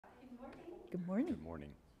Good morning. Good morning.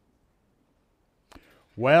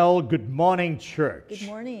 Well, good morning, church. Good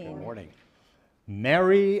morning. Good morning.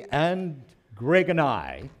 Mary and Greg and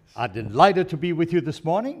I are delighted to be with you this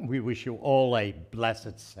morning. We wish you all a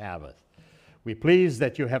blessed Sabbath. We're pleased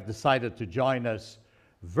that you have decided to join us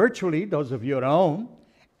virtually, those of you at home,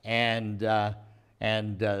 and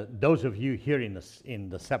those of you here in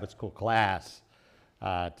the Sabbath School class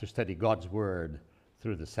to study God's Word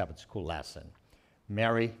through the Sabbath School lesson.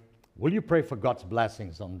 Mary, will you pray for God's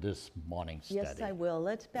blessings on this morning's study? Yes, I will.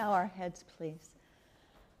 Let's bow our heads, please.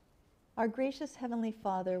 Our gracious Heavenly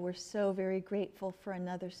Father, we're so very grateful for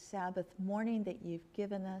another Sabbath morning that you've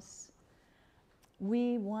given us.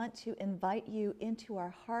 We want to invite you into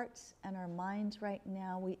our hearts and our minds right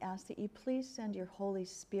now. We ask that you please send your Holy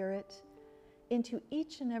Spirit into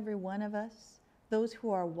each and every one of us, those who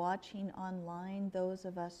are watching online, those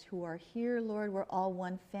of us who are here, Lord. We're all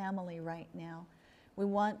one family right now. We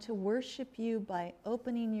want to worship you by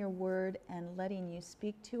opening your word and letting you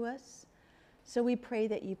speak to us. So we pray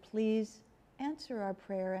that you please answer our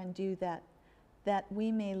prayer and do that, that we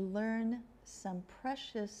may learn some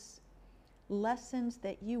precious lessons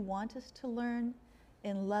that you want us to learn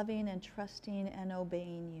in loving and trusting and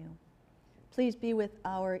obeying you. Please be with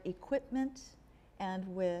our equipment and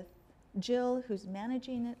with Jill, who's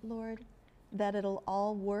managing it, Lord, that it'll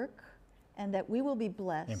all work and that we will be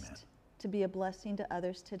blessed. Amen. To be a blessing to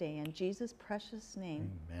others today. In Jesus' precious name,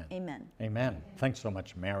 amen. Amen. Thanks so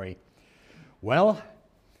much, Mary. Well,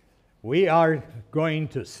 we are going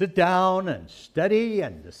to sit down and study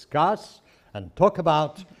and discuss and talk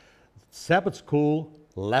about Sabbath School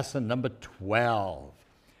lesson number 12.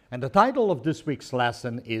 And the title of this week's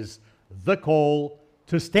lesson is The Call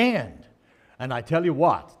to Stand. And I tell you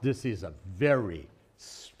what, this is a very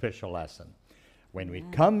special lesson. When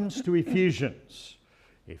it comes to Ephesians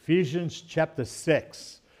chapter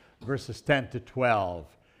 6, verses 10 to 12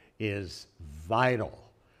 is vital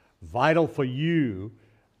for you,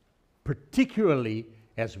 particularly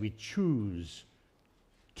as we choose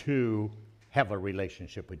to have a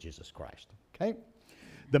relationship with Jesus Christ. Okay?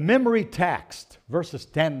 The memory text, verses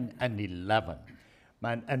 10 and 11.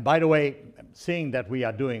 And by the way, seeing that we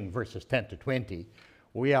are doing verses 10 to 20,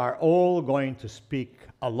 we are all going to speak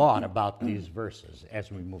a lot about these verses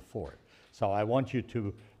as we move forward. So I want you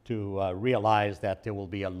to realize that there will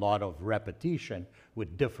be a lot of repetition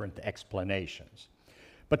with different explanations.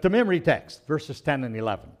 But the memory text, verses 10 and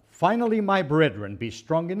 11. Finally, my brethren, be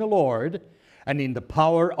strong in the Lord and in the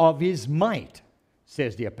power of his might,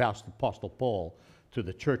 says the Apostle Paul to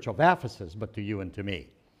the church of Ephesus, but to you and to me.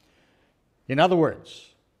 In other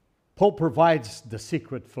words, Paul provides the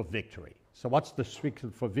secret for victory. So what's the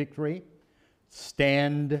secret for victory?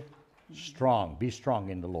 Stand strong. Be strong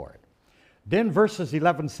in the Lord. Then verses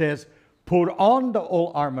 11 says, put on the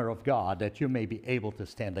whole armor of God that you may be able to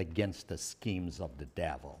stand against the schemes of the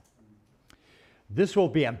devil. This will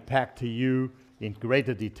be unpacked to you in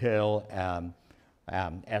greater detail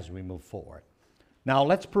as we move forward. Now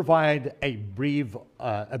let's provide a brief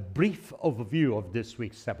overview of this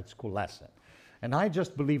week's Sabbath School lesson. And I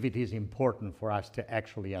just believe it is important for us to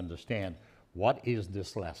actually understand what is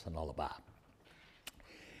this lesson all about.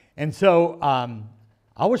 And so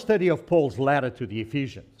our study of Paul's letter to the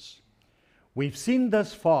Ephesians, we've seen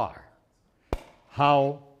thus far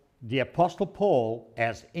how the Apostle Paul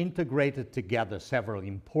has integrated together several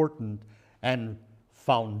important and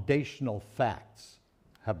foundational facts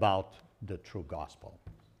about the true gospel.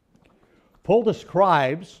 Paul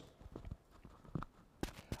describes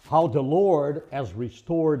how the Lord has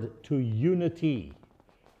restored to unity.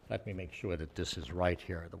 Let me make sure that this is right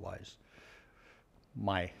here, otherwise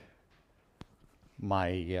my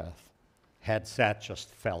headset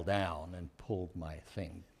just fell down and pulled my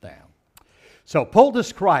thing down. So Paul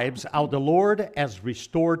describes how the Lord has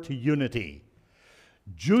restored to unity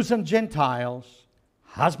Jews and Gentiles,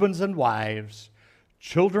 husbands and wives,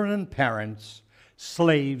 children and parents,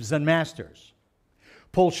 slaves and masters.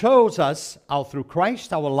 Paul shows us how through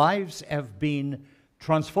Christ our lives have been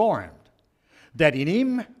transformed, that in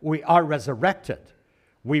him we are resurrected,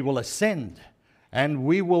 we will ascend, and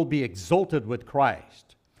we will be exalted with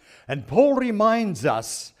Christ. And Paul reminds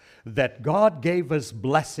us that God gave us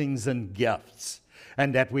blessings and gifts,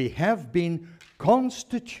 and that we have been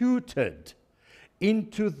constituted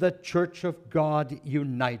into the church of God,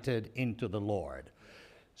 united into the Lord.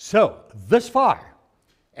 So, this far,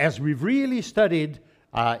 as we've really studied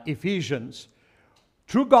Ephesians,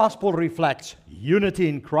 true gospel reflects unity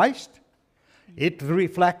in Christ. It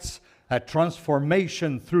reflects a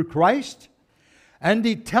transformation through Christ. And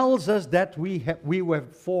it tells us that we were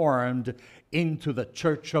formed into the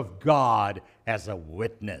church of God as a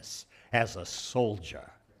witness, as a soldier.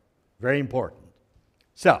 Very important.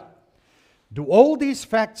 So, do all these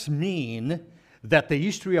facts mean that the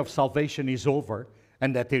history of salvation is over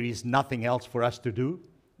and that there is nothing else for us to do?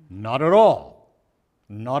 Not at all.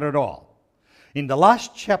 Not at all. In the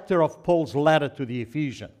last chapter of Paul's letter to the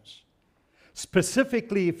Ephesians,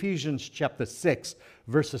 specifically Ephesians chapter 6,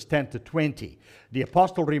 verses 10 to 20, the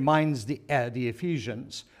apostle reminds the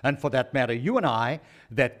Ephesians, and for that matter you and I,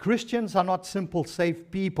 that Christians are not simple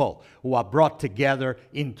saved people who are brought together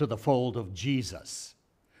into the fold of Jesus.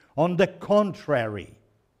 On the contrary,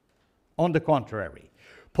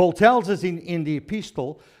 Paul tells us in the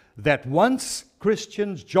epistle that once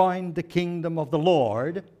Christians join the kingdom of the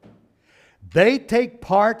Lord, they take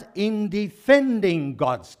part in defending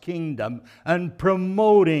God's kingdom and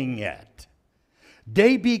promoting it.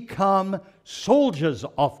 They become soldiers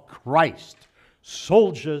of Christ,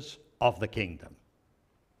 soldiers of the kingdom.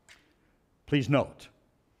 Please note,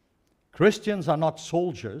 Christians are not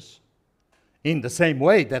soldiers in the same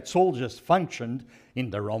way that soldiers functioned in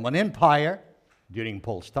the Roman Empire during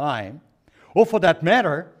Paul's time, or for that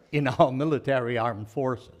matter, in our military armed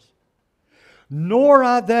forces. Nor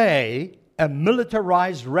are they a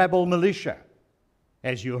militarized rebel militia,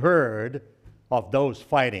 as you heard of those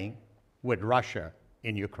fighting with Russia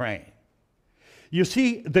in Ukraine. You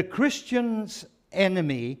see, the Christian's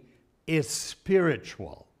enemy is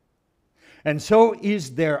spiritual, and so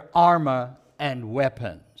is their armor and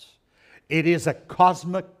weapons. It is a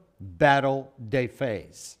cosmic battle they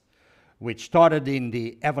face, which started in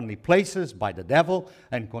the heavenly places by the devil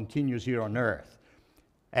and continues here on earth,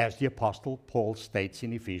 as the Apostle Paul states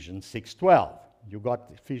in Ephesians 6:12. You got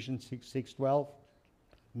Ephesians 6:12?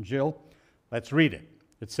 Jill? Let's read it.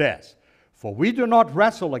 It says, "For we do not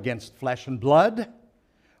wrestle against flesh and blood,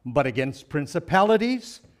 but against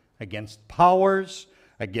principalities, against powers,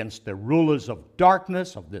 against the rulers of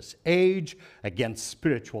darkness of this age, against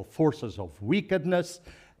spiritual forces of wickedness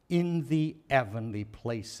in the heavenly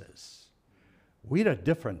places." We're a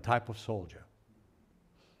different type of soldier.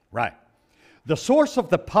 Right. The source of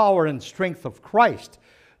the power and strength of Christ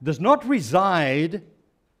does not reside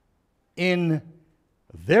in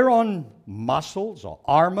their own muscles or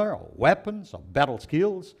armor or weapons or battle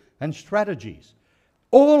skills and strategies.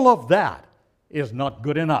 All of that is not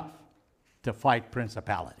good enough to fight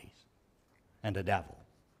principalities and the devil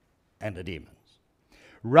and the demons.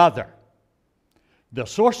 Rather, the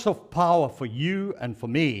source of power for you and for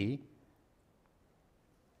me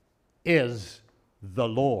is the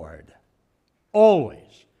Lord.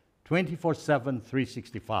 Always, 24/7,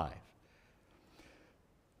 365.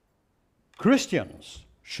 Christians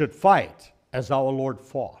should fight as our Lord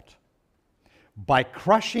fought, by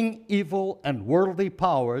crushing evil and worldly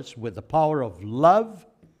powers with the power of love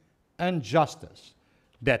and justice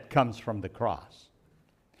that comes from the cross.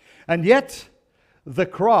 And yet, the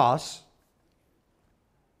cross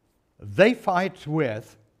they fight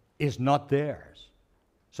with is not theirs.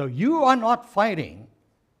 So you are not fighting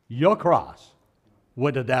your cross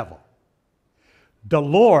with the devil. The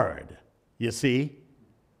Lord, you see,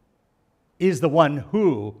 is the one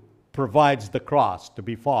who provides the cross to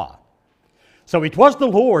be fought. So it was the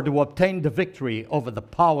Lord who obtained the victory over the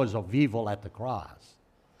powers of evil at the cross.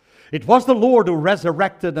 It was the Lord who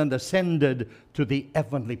resurrected and ascended to the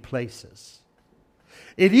heavenly places.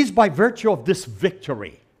 It is by virtue of this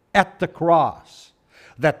victory at the cross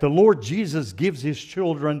that the Lord Jesus gives his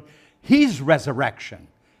children his resurrection.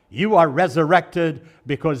 You are resurrected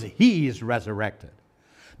because he is resurrected.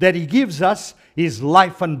 That he gives us his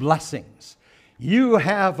life and blessings. You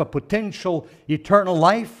have a potential eternal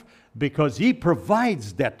life because he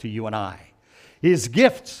provides that to you and I. His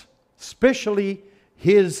gifts, especially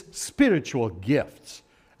his spiritual gifts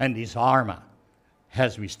and his armor,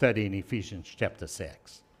 as we study in Ephesians chapter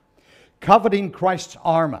 6. Covered in Christ's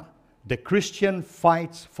armor, the Christian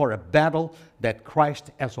fights for a battle that Christ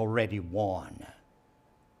has already won.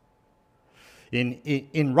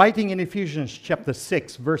 In writing in Ephesians chapter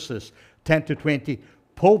 6, verses 10 to 20,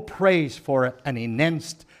 Paul prays for an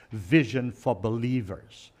enhanced vision for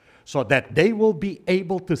believers so that they will be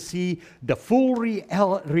able to see the full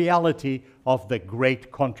reality of the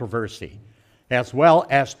great controversy, as well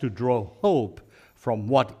as to draw hope from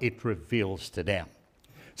what it reveals to them.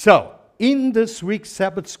 So, in this week's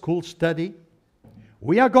Sabbath School study,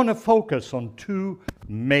 we are going to focus on two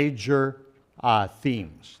major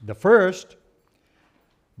themes. The first,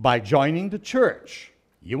 by joining the church,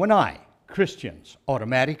 you and I, Christians,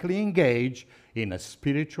 automatically engage in a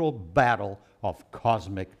spiritual battle of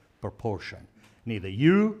cosmic proportion. Neither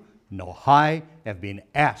you nor I have been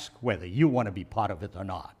asked whether you want to be part of it or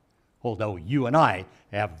not, although you and I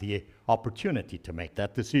have the opportunity to make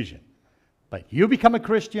that decision. But you become a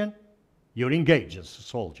Christian, you're engaged as a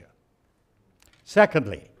soldier.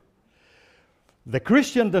 Secondly, the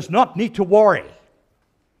Christian does not need to worry,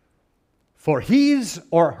 for his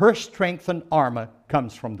or her strength and armor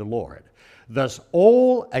comes from the Lord. Thus,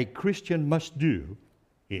 all a Christian must do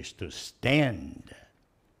is to stand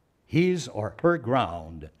his or her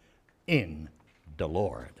ground in the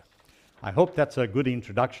Lord. I hope that's a good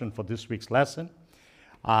introduction for this week's lesson.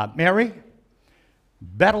 Mary,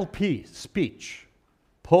 battle speech.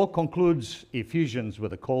 Paul concludes Ephesians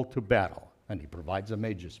with a call to battle, and he provides a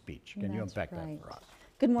major speech. Can you unpack that for us?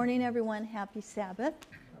 Good morning, everyone. Happy Sabbath.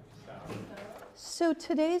 So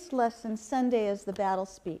today's lesson, Sunday, is the battle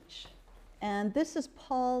speech. And this is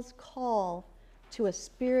Paul's call to a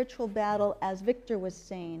spiritual battle, as Victor was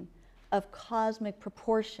saying, of cosmic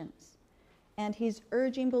proportions. And he's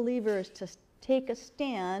urging believers to take a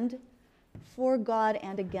stand for God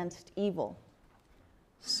and against evil.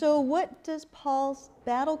 So what does Paul's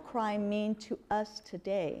battle cry mean to us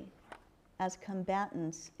today as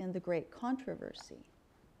combatants in the great controversy?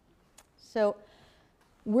 So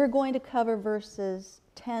we're going to cover verses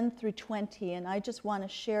 10 through 20, and I just want to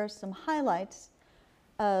share some highlights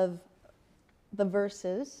of the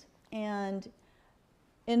verses. And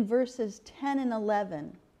in verses 10 and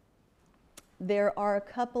 11, there are a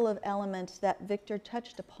couple of elements that Victor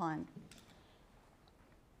touched upon.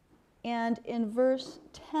 And in verse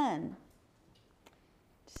 10,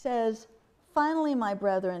 it says, "Finally, my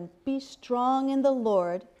brethren, be strong in the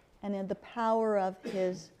Lord and in the power of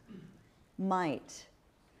his might."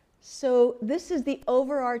 So this is the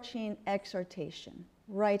overarching exhortation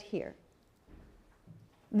right here.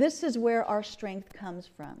 This is where our strength comes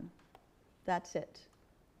from. That's it.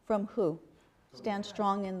 From who? Stand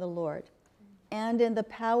strong in the Lord and in the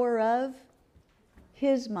power of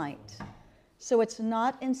his might. So it's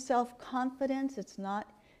not in self-confidence, it's not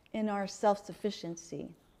in our self-sufficiency.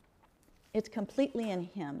 It's completely in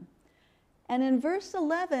him. And in verse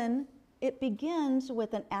 11, it begins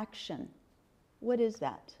with an action. What is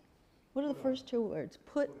that? What are the first two words?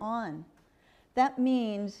 Put on. That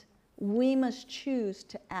means we must choose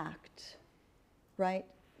to act, right?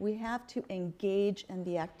 We have to engage in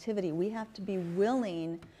the activity. We have to be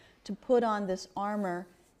willing to put on this armor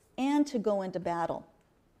and to go into battle.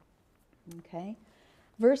 Okay?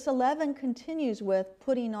 Verse 11 continues with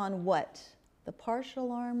putting on what? The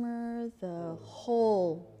partial armor, the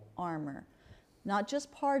whole armor. Not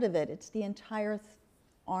just part of it, it's the entire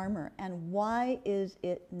armor. And why is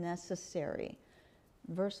it necessary?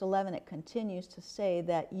 Verse 11, it continues to say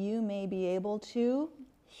that you may be able to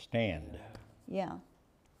stand. Yeah.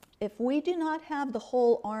 If we do not have the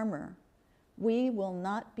whole armor, we will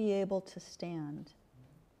not be able to stand.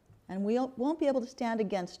 And we won't be able to stand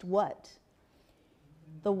against what?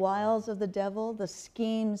 The wiles of the devil, the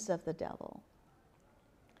schemes of the devil.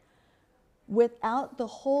 Without the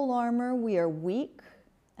whole armor, we are weak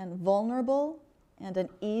and vulnerable and an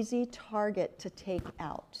easy target to take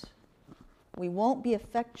out. We won't be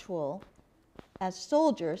effectual as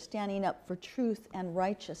soldiers standing up for truth and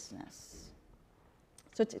righteousness.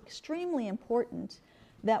 So it's extremely important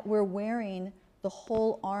that we're wearing the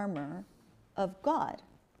whole armor of God.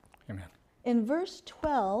 Amen. In verse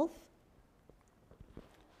 12,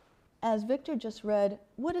 as Victor just read,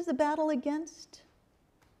 what is the battle against?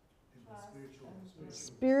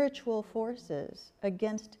 Spiritual forces,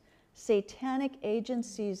 against satanic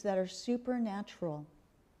agencies that are supernatural.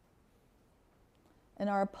 And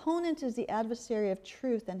our opponent is the adversary of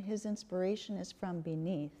truth, and his inspiration is from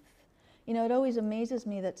beneath. You know, it always amazes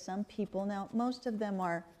me that some people, now most of them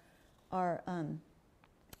are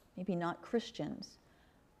maybe not Christians,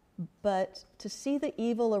 but to see the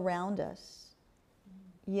evil around us,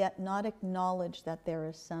 yet not acknowledge that there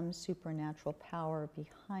is some supernatural power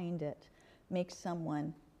behind it, makes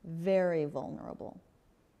someone very vulnerable.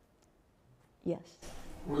 Yes?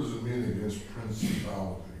 What does it mean against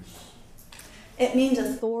principalities? It means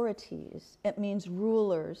authorities. It means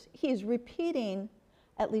rulers. He's repeating,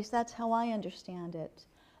 at least that's how I understand it,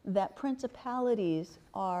 that principalities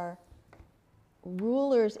are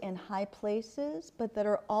rulers in high places, but that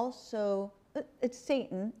are also, it's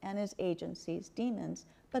Satan and his agencies, demons,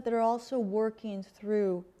 but that are also working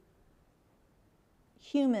through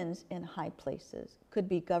humans in high places. Could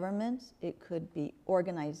be governments, it could be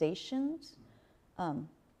organizations,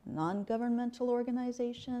 non-governmental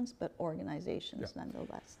organizations, but organizations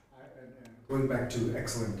nonetheless. Going back to,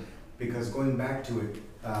 excellent, because going back to it,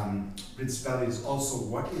 principalities also,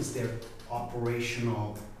 what is their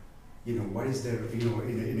operational, what is their,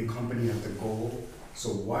 in a company of the goal, so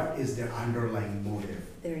what is their underlying motive?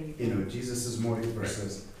 There you go. Jesus' motive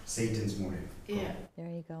versus Satan's motive. Yeah. There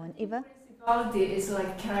you go. And Eva? Principality is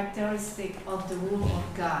like characteristic of the rule of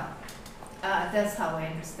God. That's how I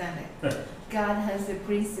understand it. God has the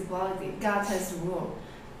principality. God has rule.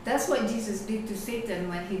 That's what Jesus did to Satan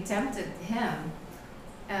when he tempted him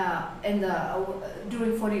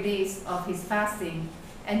during 40 days of his fasting.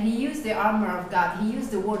 And he used the armor of God. He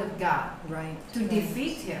used the word of God to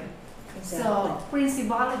defeat him. Exactly. So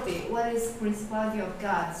principality, what is principality of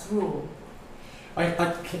God's rule?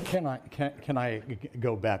 Can I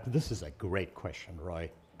go back? This is a great question, Roy.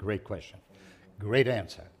 Great question. Great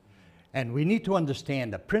answer. And we need to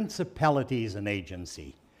understand that principality is an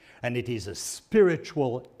agency, and it is a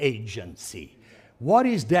spiritual agency. What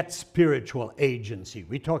is that spiritual agency?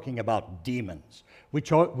 We're talking about demons. We're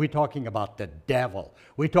talking about the devil.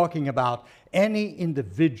 We're talking about any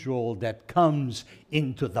individual that comes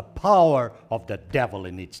into the power of the devil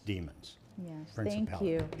and its demons. Yes, thank Principality.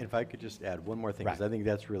 you. And if I could just add one more thing, because Right. I think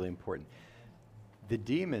that's really important. The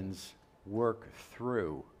demons work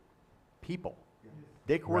through people.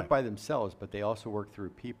 They can work Right. by themselves, but they also work through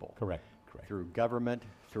people. Correct. Correct. Through government,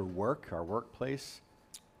 through work, our workplace.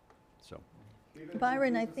 So,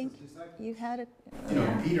 Byron, I think you had it. You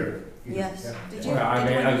know, Peter. Yes. Yeah. Did you? Well, I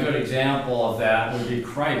did mean, one- a good example of that would be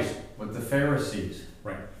Christ with the Pharisees.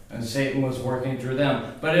 Right. And Satan was working through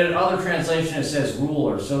them. But in other translation it says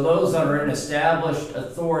rulers. So those that are in established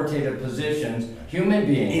authoritative positions, human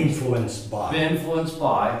beings, Influenced by. influenced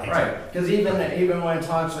by, right. Because even when it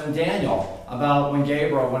talks in Daniel about when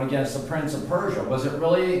Gabriel went against the prince of Persia, was it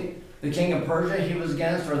really the king of Persia he was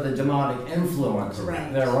against, or the demonic influence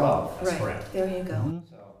Right. thereof? Right, correct. there you go. Mhm.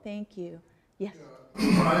 Thank you. Yes.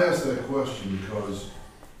 I asked that question because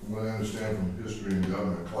what I understand from history and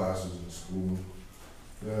government classes in school,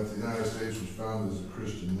 that the United States was founded as a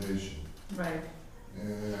Christian nation. Right.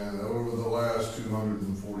 And over the last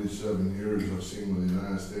 247 years, I've seen where the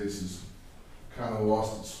United States has kind of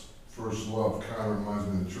lost its first love. Kind of reminds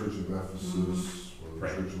me of the Church of Ephesus or the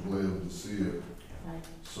Right. Church of Laodicea. Right.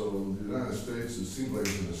 So the United States, it seems like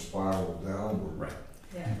it's in a spiral downward. Right.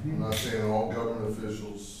 Yeah. I'm not saying all government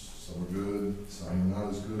officials, some are good, some are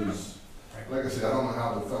not as good as, like I said, I don't know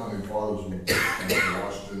how the founding fathers would,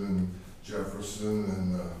 Washington and Jefferson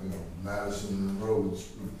and, Madison and Monroe would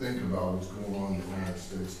think about what's going on in the United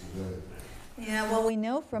States today. Yeah, well, we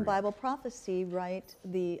know from Bible prophecy, right,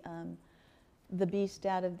 the beast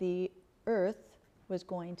out of the earth was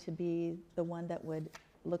going to be the one that would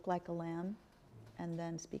look like a lamb and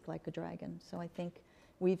then speak like a dragon. So I think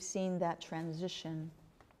we've seen that transition,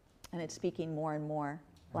 and it's speaking more and more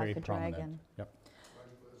like Very a prominent. dragon. Yep.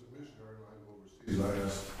 As a missionary, when I go overseas, I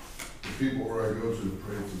ask the people where I go to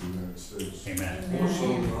pray for the United States. Amen. More so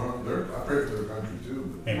than I pray for their country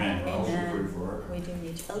too, but Amen. I also Amen. pray for our We country. do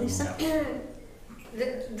need to. Elisa?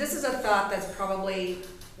 This is a thought that's probably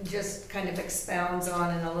just kind of expounds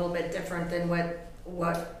on and a little bit different than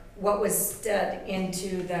what was said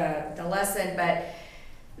into the lesson, but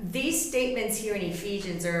these statements here in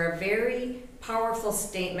Ephesians are a very powerful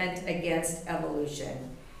statement against evolution.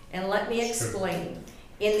 And let me explain.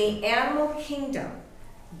 In the animal kingdom,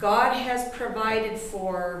 God has provided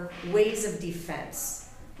for ways of defense,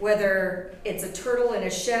 whether it's a turtle in a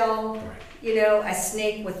shell, a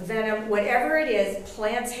snake with venom, whatever it is,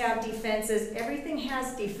 plants have defenses, everything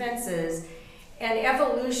has defenses, and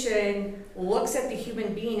evolution looks at the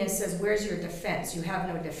human being and says, where's your defense? You have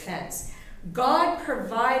no defense. God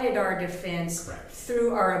provided our defense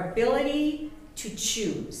through our ability to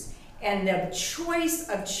choose. And the choice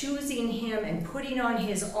of choosing him and putting on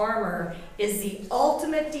his armor is the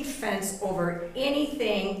ultimate defense over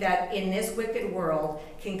anything that in this wicked world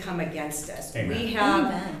can come again't us. Amen. We have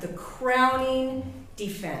Amen. the crowning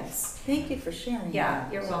defense. Thank you for sharing Yeah,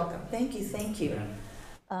 that. you're welcome. Thank you.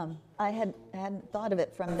 I hadn't thought of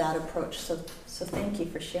it from that approach, so thank you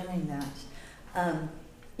for sharing that.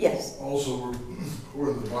 Yes. Also,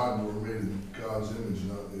 according to the Bible, we're made in God's image,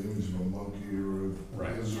 not the image of a monkey or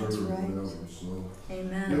a lizard That's or right. whatever. So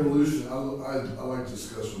Amen. evolution, I like to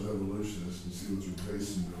discuss with evolutionists and see what you're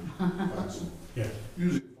basing their facts on. Yeah.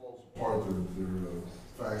 Usually it falls apart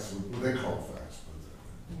their facts, what they call facts.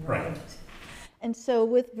 But, Right. And so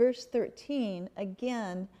with verse 13,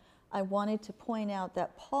 again, I wanted to point out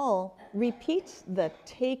that Paul repeats the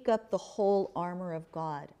take up the whole armor of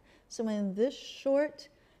God. So in this short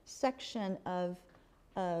section of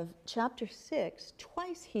chapter 6,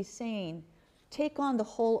 twice he's saying, take on the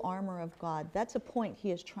whole armor of God. That's a point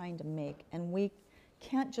he is trying to make. And we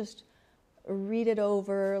can't just read it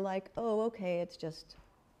over like, oh, okay, it's just,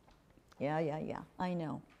 yeah, I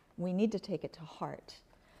know. We need to take it to heart.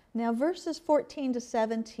 Now, verses 14 to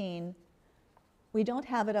 17, we don't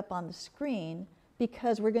have it up on the screen,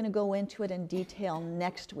 because we're going to go into it in detail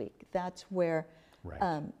next week. That's where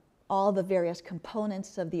Right. all the various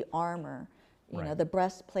components of the armor, you know, Right. the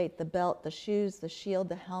breastplate, the belt, the shoes, the shield,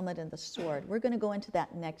 the helmet, and the sword. We're going to go into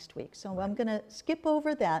that next week. So I'm going to skip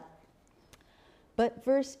over that. But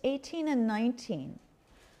verse 18 and 19,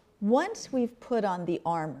 once we've put on the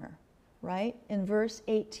armor, right, in verse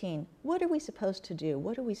 18, what are we supposed to do?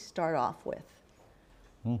 What do we start off with?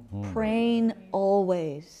 Praying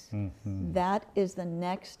always. That is the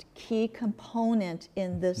next key component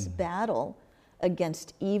in this battle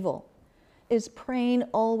against evil, is praying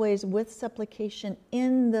always with supplication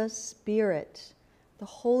in the Spirit. The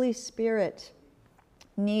Holy Spirit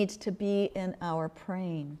needs to be in our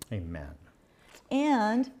praying. Amen.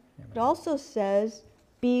 And it also says,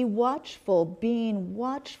 be watchful, being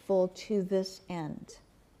watchful to this end,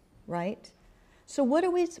 right? So what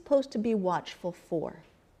are we supposed to be watchful for?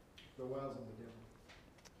 The wiles of the devil.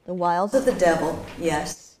 The wiles of the devil,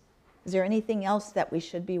 yes. Is there anything else that we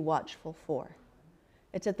should be watchful for?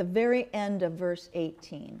 It's at the very end of verse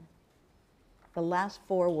 18. The last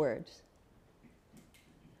 4 words.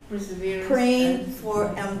 Perseverance. Praying for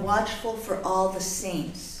and watchful for all the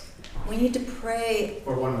saints. We need to pray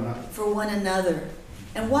For one another. for one another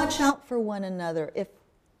and watch out for one another. If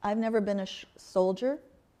I've never been a soldier,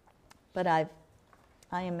 but I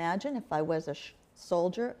imagine if I was a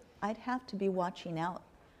soldier, I'd have to be watching out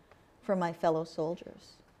for my fellow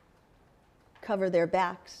soldiers. Cover their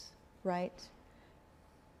backs, right?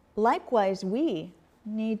 Likewise, we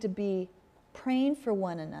need to be praying for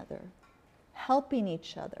one another, helping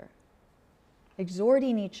each other,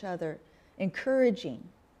 exhorting each other, encouraging.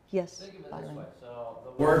 Yes, Think of it this Byron. way. So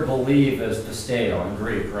the word believe is pisteo in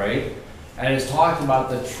Greek, right? And it's talked about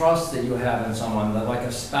the trust that you have in someone, that like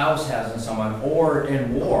a spouse has in someone, or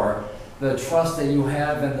in war, the trust that you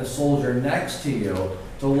have in the soldier next to you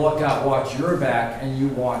to look out, watch your back, and you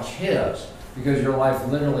watch his, because your life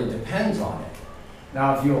literally depends on it.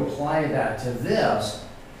 Now, if you apply that to this,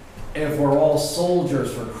 if we're all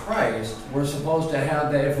soldiers for Christ, we're supposed to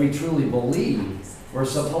have that, if we truly believe, we're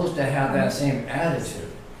supposed to have that same attitude.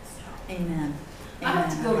 Amen. I have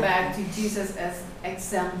to Amen. go back to Jesus as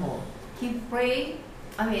example. He prayed,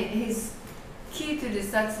 his key to his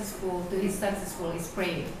successful is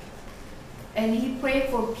praying. And he prayed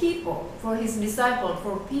for people, for his disciples,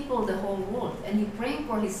 for people, the whole world. And he prayed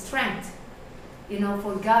for his strength,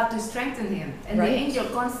 for God to strengthen him. And Right. the angel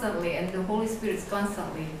constantly, and the Holy Spirit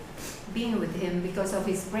constantly being with him because of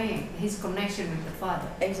his praying, his connection with the Father.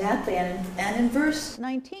 Exactly. And in verse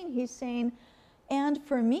 19, he's saying, and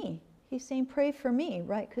for me. He's saying, pray for me,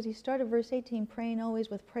 right? Because he started verse 18, praying always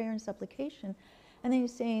with prayer and supplication. And then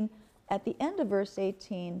he's saying, at the end of verse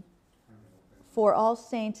 18, for all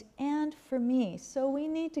saints and for me. So we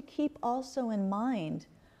need to keep also in mind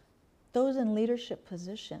those in leadership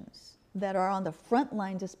positions that are on the front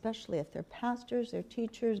lines, especially if they're pastors, they're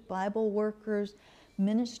teachers, Bible workers,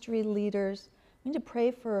 ministry leaders. We need to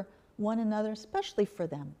pray for one another, especially for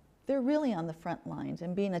them. They're really on the front lines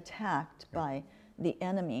and being attacked by the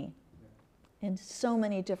enemy in so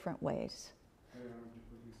many different ways.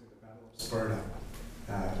 Sparta,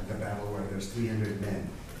 the battle where there's 300 men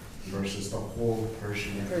versus the whole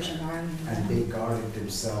Persian Empire. army. And they guarded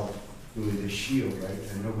themselves with a shield, right?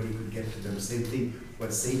 And nobody could get to them. Same thing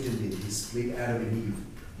what Satan did. He split Adam and Eve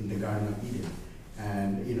in the Garden of Eden.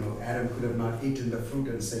 And, Adam could have not eaten the fruit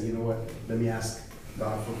and said, you know what, let me ask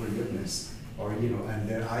God for forgiveness. Or, and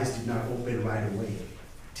their eyes did not open right away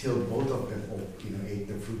till both of them, ate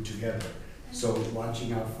the fruit together. So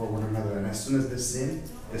watching out for one another. And as soon as they sinned,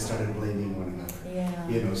 they started blaming one another.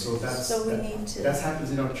 Yeah. So that's So we need to. that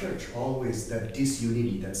happens in our church always, that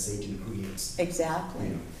disunity that Satan creates.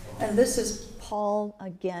 Exactly. And this is Paul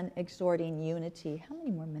again exhorting unity. How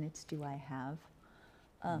many more minutes do I have?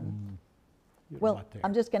 Well,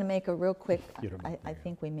 I'm just going to make a real quick, I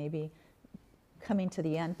think we may be coming to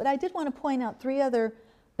the end. But I did want to point out 3 other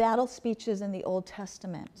battle speeches in the Old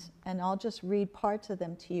Testament, and I'll just read parts of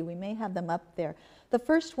them to you. We may have them up there. The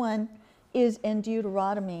first one is in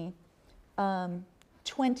Deuteronomy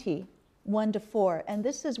 20, 1-4, and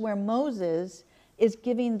this is where Moses is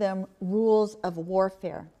giving them rules of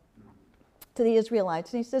warfare to the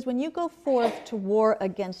Israelites. And he says, when you go forth to war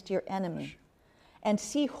against your enemy and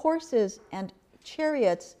see horses and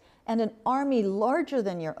chariots and an army larger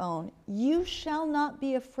than your own, you shall not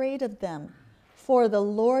be afraid of them, for the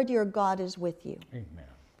Lord your God is with you. Amen.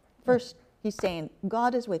 First, he's saying,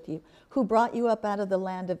 God is with you, who brought you up out of the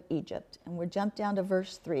land of Egypt. And we're jumped down to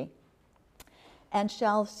verse 3. And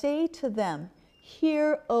shall say to them,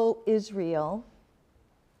 hear, O Israel,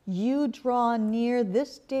 you draw near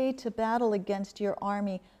this day to battle against your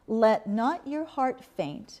army. Let not your heart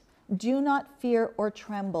faint. Do not fear or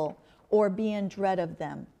tremble or be in dread of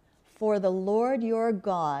them. For the Lord your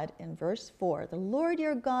God, in verse 4, the Lord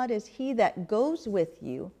your God is he that goes with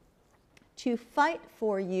you to fight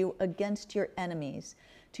for you against your enemies,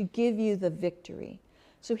 to give you the victory.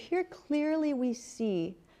 So here clearly we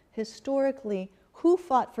see historically who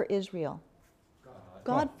fought for Israel.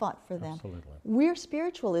 God fought for them. Absolutely. We're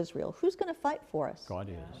spiritual Israel. Who's going to fight for us? God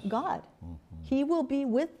is. God. He will be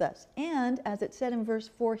with us. And as it said in verse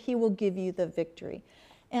 4, he will give you the victory.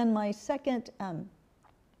 And my second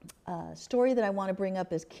story that I want to bring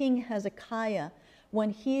up is King Hezekiah, when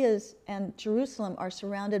he and Jerusalem are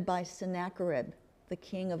surrounded by Sennacherib, the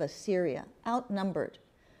king of Assyria, outnumbered.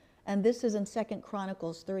 And this is in 2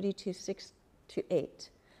 Chronicles 32, 6-8.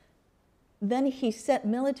 Then he set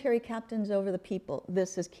military captains over the people.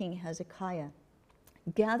 This is King Hezekiah.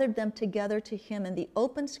 Gathered them together to him in the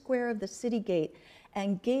open square of the city gate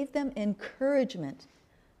and gave them encouragement.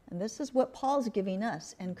 And this is what Paul's giving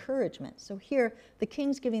us, encouragement. So here, the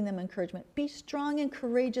king's giving them encouragement. Be strong and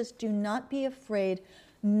courageous. Do not be afraid,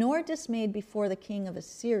 nor dismayed before the king of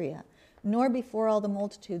Assyria, nor before all the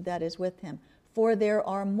multitude that is with him. For there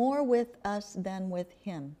are more with us than with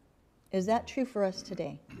him. Is that true for us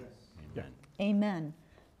today? Yes. Amen.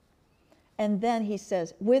 And then he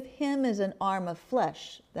says, with him is an arm of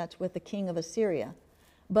flesh. That's with the king of Assyria.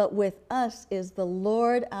 But with us is the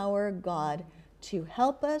Lord our God to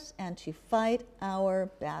help us and to fight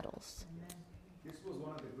our battles. This was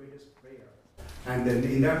one of the greatest prayers. And then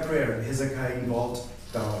in that prayer, Hezekiah involved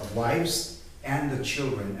the wives and the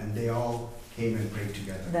children, and they all came and prayed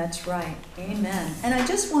together. That's right. Amen. And I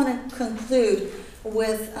just want to conclude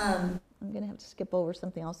with, I'm going to have to skip over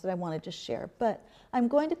something else that I wanted to share, but I'm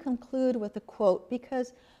going to conclude with a quote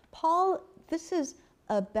because Paul, this is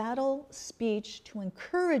a battle speech to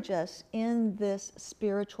encourage us in this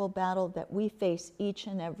spiritual battle that we face each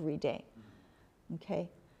and every day. Okay?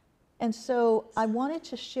 And so I wanted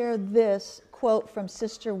to share this quote from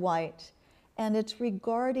Sister White, and it's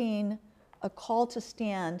regarding a call to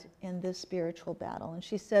stand in this spiritual battle. And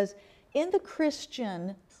she says, in the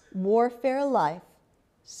Christian warfare life,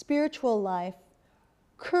 spiritual life,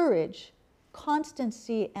 courage,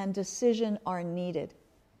 constancy, and decision are needed.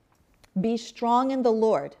 Be strong in the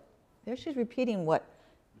Lord. There she's repeating what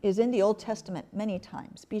is in the Old Testament many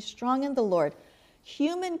times. Be strong in the Lord.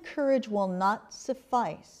 Human courage will not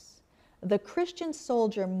suffice. The Christian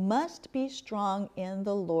soldier must be strong in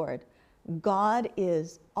the Lord. God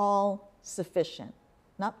is all sufficient.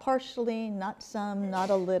 Not partially, not some,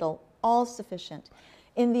 not a little, all sufficient.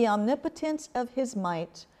 In the omnipotence of his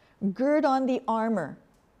might, gird on the armor.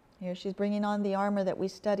 Here she's bringing on the armor that we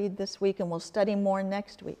studied this week and we'll study more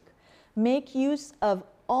next week. Make use of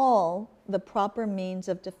all the proper means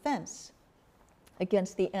of defense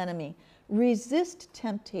against the enemy. Resist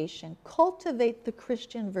temptation. Cultivate the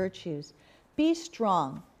Christian virtues. Be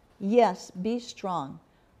strong. Yes, be strong.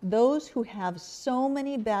 Those who have so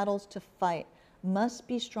many battles to fight must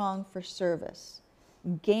be strong for service.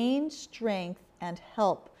 Gain strength and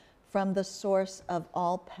help from the source of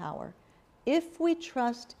all power. If we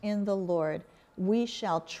trust in the Lord, we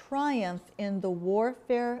shall triumph in the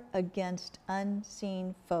warfare against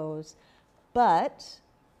unseen foes. But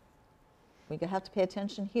we have to pay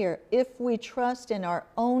attention here. If we trust in our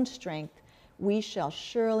own strength, we shall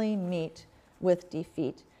surely meet with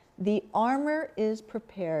defeat. The armor is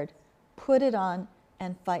prepared. Put it on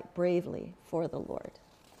and fight bravely for the Lord.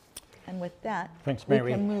 And with that, Thanks, we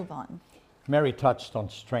Mary. can move on. Mary touched on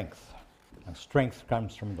strength, and strength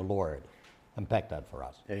comes from the Lord. Unpack that for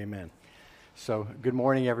us. Amen. So, good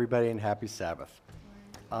morning, everybody, and happy Sabbath.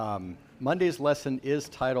 Monday's lesson is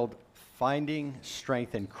titled Finding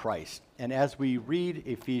Strength in Christ. And as we read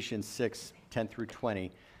Ephesians 6, 10 through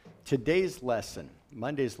 20, today's lesson,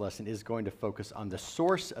 Monday's lesson, is going to focus on the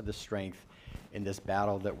source of the strength in this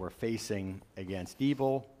battle that we're facing against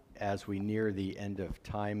evil as we near the end of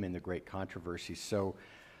time in the great controversy. So,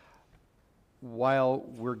 while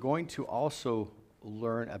we're going to also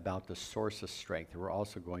learn about the source of strength, we're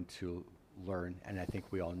also going to learn, and I think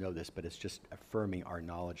we all know this, but it's just affirming our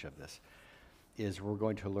knowledge of this, is we're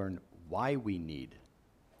going to learn why we need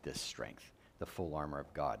this strength, the full armor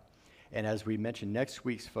of God. And as we mentioned, next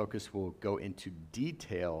week's focus will go into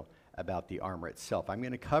detail about the armor itself. I'm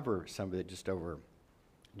going to cover some of it just over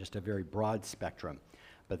just a very broad spectrum,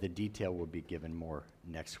 but the detail will be given more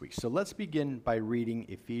next week. So let's begin by reading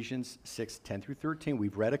Ephesians 6, 10 through 13.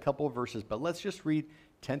 We've read a couple of verses, but let's just read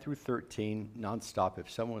 10 through 13 nonstop if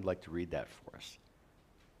someone would like to read that for us.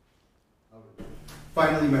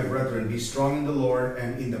 Finally, my brethren, be strong in the Lord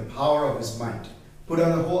and in the power of his might. Put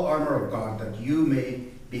on the whole armor of God, that you may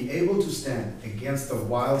be able to stand against the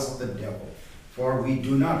wiles of the devil. For we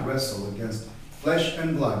do not wrestle against flesh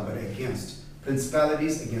and blood, but against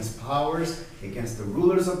principalities, against powers, against the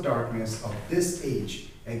rulers of darkness of this age,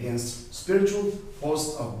 against spiritual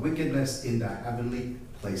hosts of wickedness in the heavenly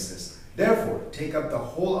places. Therefore, take up the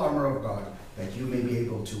whole armor of God, that you may be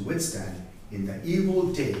able to withstand in the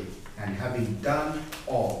evil day, and having done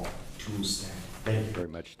all, to stand. Thank you very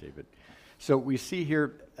much, David. So we see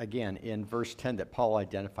here again in verse 10 that Paul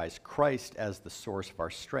identifies Christ as the source of our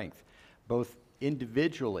strength, both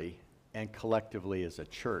individually and collectively as a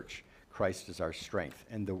church. Christ is our strength.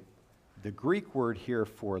 And the Greek word here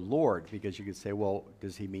for Lord, because you could say, well,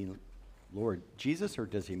 does he mean Lord Jesus, or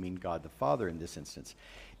does he mean God the Father in this instance?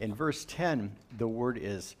 In verse 10, the word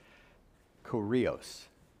is kurios,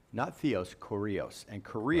 not theos, kurios. And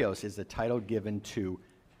kurios is the title given to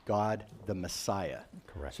God the Messiah.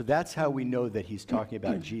 Correct. So that's how we know that he's talking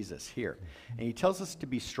about Jesus here. And he tells us to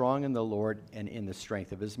be strong in the Lord and in the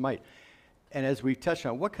strength of his might. And as we've touched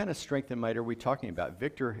on, what kind of strength and might are we talking about?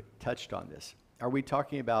 Victor touched on this. Are we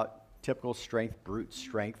talking about typical strength, brute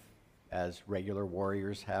strength, as regular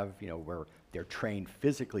warriors have, where they're trained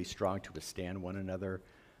physically strong to withstand one another?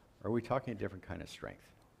 Or are we talking a different kind of strength?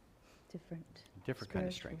 Different kind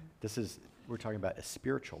of strength. We're talking about a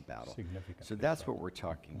spiritual battle. So that's what we're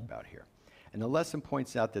talking about here. And the lesson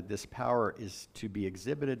points out that this power is to be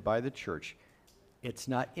exhibited by the church. It's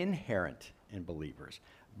not inherent in believers,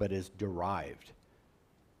 but is derived.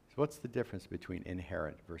 So what's the difference between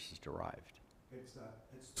inherent versus derived? It's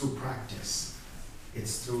through practice.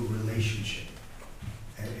 It's through relationship.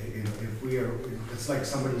 It's like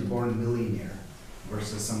somebody born a millionaire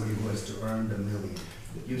versus somebody who has to earn the million.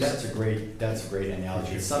 That's a great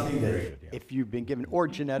analogy. It's something that If you've been given, or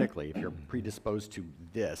genetically, if you're predisposed to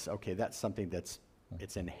this, okay, that's something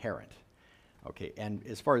it's inherent. Okay, and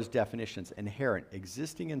as far as definitions, inherent,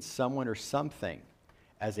 existing in someone or something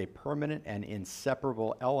as a permanent and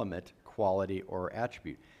inseparable element, quality, or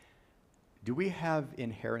attribute. Do we have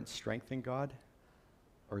inherent strength in God,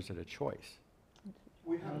 or is it a choice?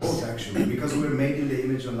 We have both, actually, because we're made in the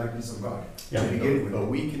image and likeness of God. Yeah, to begin with. but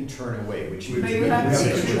we can turn away, which means But we you have have to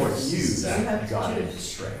a choose. choice to You use have that to God choose. is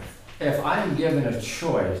strength. If I'm given a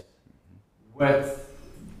choice with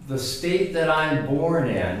the state that I'm born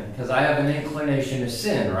in, because I have an inclination to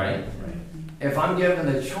sin, right? Right. If I'm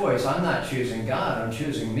given the choice, I'm not choosing God, I'm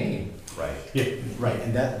choosing me. Right. Right.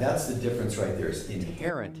 And that's the difference right there. Is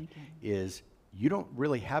Inherent is you don't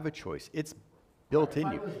really have a choice. It's built in If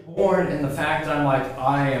I you. was born in the fact that I'm like,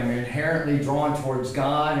 I am inherently drawn towards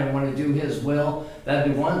God and want to do his will,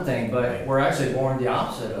 that'd be one thing, but we're actually born the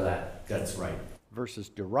opposite of that. That's right. Versus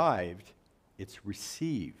derived, it's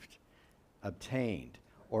received, obtained,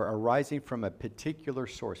 or arising from a particular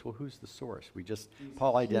source. Well, who's the source?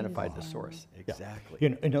 Paul identified the source. Exactly.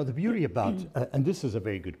 You know, the beauty about, and this is a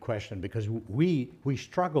very good question, because we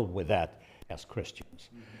struggle with that as Christians.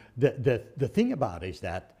 The thing about it is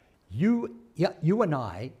that you and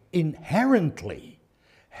I inherently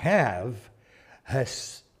have a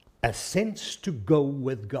sense to go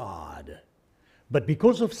with God. But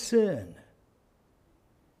because of sin,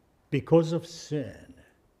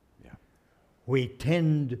 Yeah. we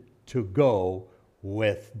tend to go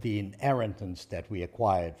with the inheritance that we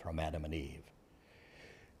acquired from Adam and Eve.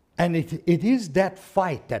 And it is that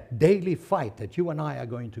fight, that daily fight that you and I are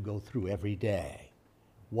going to go through every day.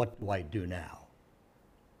 What do I do now?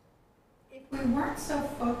 If we weren't so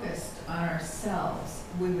focused on ourselves,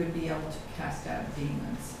 we would be able to cast out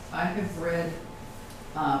demons. I have read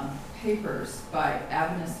papers by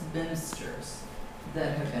Adventist ministers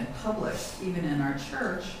that have been published, even in our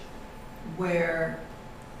church, where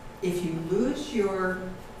if you lose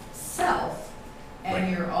yourself and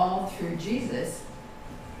Right. you're all through Jesus,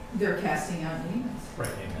 they're casting out demons. Right.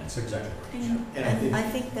 Amen. That's exactly right. And, And I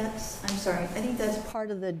think that's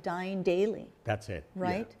part of the dying daily, That's it.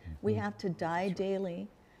 right? We have to die daily,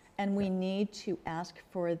 and we need to ask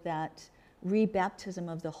for that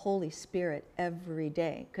rebaptism of the Holy Spirit every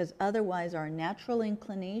day, because otherwise our natural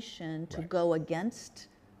inclination to Right. go against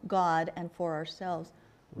God and for ourselves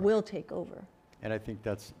will take over. And I think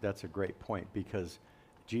that's a great point, because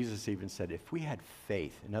Jesus even said if we had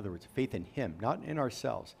faith, in other words, faith in him, not in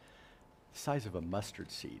ourselves, the size of a mustard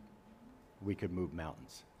seed, we could move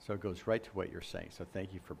mountains. So it goes right to what you're saying. So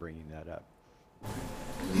thank you for bringing that up.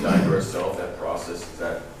 Dying to ourselves, that process, is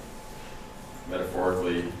that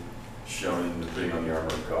metaphorically shown in the putting on the armor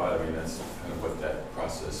of God? I mean, that's kind of what that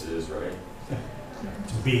process is, right?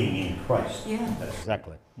 It's being in Christ. Yeah. That's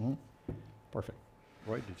exactly. Perfect.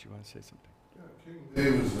 Roy, did you want to say something? King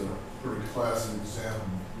David was a pretty classic example.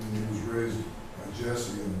 He was raised by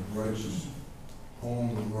Jesse in a righteous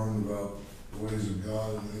home and learned about the ways of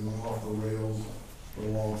God, and they went off the rails for a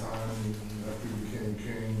long time, and after he became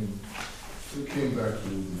king, and it came back to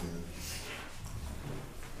the end.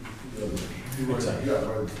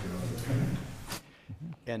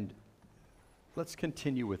 And let's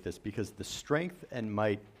continue with this, because the strength and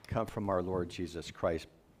might come from our Lord Jesus Christ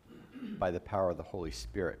by the power of the Holy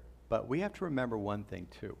Spirit. But we have to remember one thing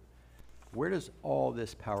too. Where does all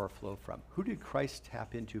this power flow from? Who did Christ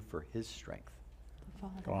tap into for his strength? The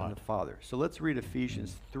Father. From the Father. So let's read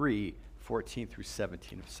Ephesians 3, 14 through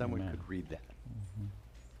 17, if someone could read that.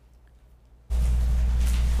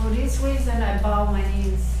 For this reason I bow my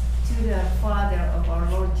knees to the Father of our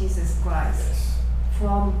Lord Jesus Christ,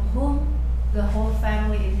 from whom the whole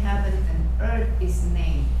family in heaven and earth is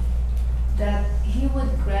named, that he would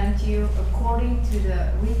grant you, according to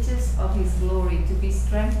the riches of his glory, to be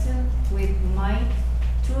strengthened with might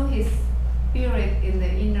through his Spirit in the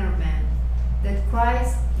inner man, that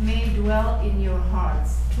Christ may dwell in your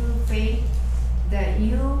hearts through faith, that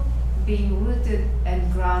you, being rooted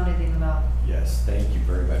and grounded in love. Yes, thank you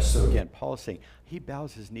very much. So again, Paul is saying he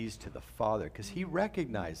bows his knees to the Father because he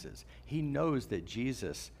recognizes, he knows that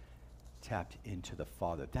Jesus tapped into the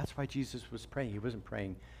Father. That's why Jesus was praying. He wasn't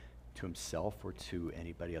praying to himself or to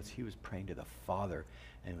anybody else. He was praying to the Father,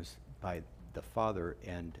 and it was by the Father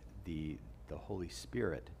and the Holy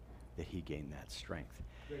Spirit that he gained that strength.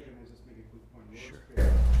 Greg, can I just make a quick point?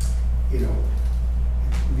 Sure. You know,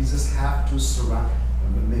 we just have to surround,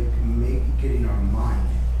 make it in our mind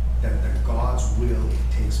that the God's will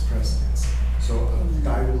takes precedence. So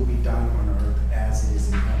thy will be done on earth as it is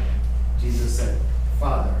in heaven. Jesus said,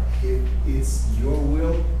 Father, if it's your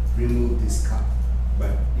will, remove this cup.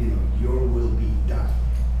 But your will be done.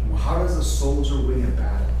 Well, how does a soldier win a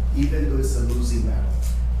battle, even though it's a losing battle?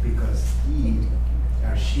 Because he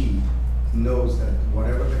or she knows that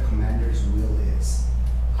whatever the commander's will is,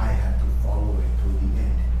 I have to follow it through the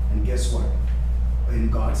end. And guess what? In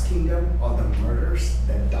God's kingdom, all the murderers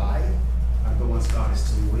that die are the ones God is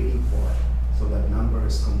still waiting for, so that number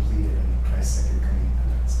is completed and Christ's second coming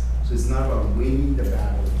happens. So it's not about winning the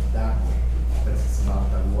battle that way, but it's about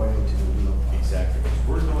the loyalty to the will of God. Exactly.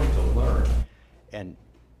 We're going to learn, and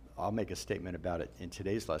I'll make a statement about it in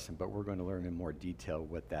today's lesson, but we're going to learn in more detail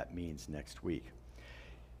what that means next week.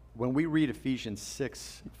 When we read Ephesians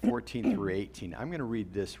 6, 14 through 18, I'm going to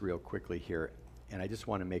read this real quickly here, and I just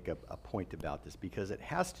want to make a point about this because it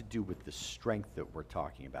has to do with the strength that we're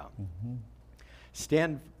talking about.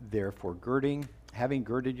 Stand therefore, having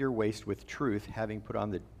girded your waist with truth, having put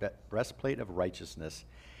on the breastplate of righteousness,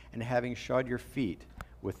 and having shod your feet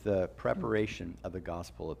with the preparation of the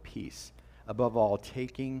gospel of peace. Above all,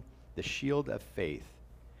 taking the shield of faith,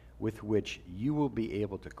 with which you will be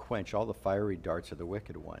able to quench all the fiery darts of the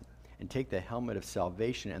wicked one, and take the helmet of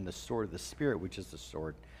salvation and the sword of the Spirit, which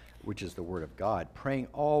is the word of God, praying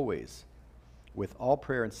always with all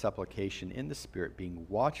prayer and supplication in the Spirit, being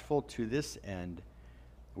watchful to this end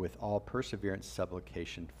with all perseverance,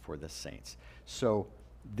 supplication for the saints. So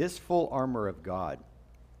this full armor of God,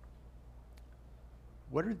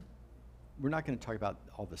 we're not going to talk about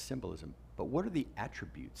all the symbolism, but what are the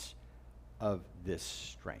attributes of this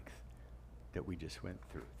strength that we just went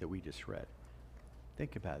through, that we just read?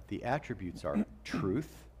 Think about it. The attributes are truth,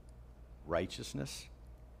 righteousness,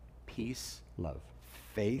 peace, love,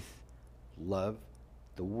 faith, love,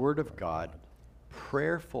 the word of God,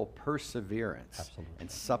 prayerful perseverance, absolutely, and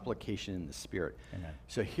supplication in the Spirit. Amen.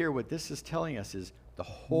 So here what this is telling us is the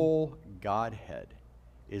whole Godhead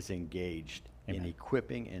is engaged in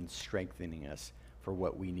equipping and strengthening us for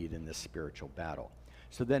what we need in this spiritual battle.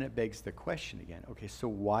 So then it begs the question again, okay, so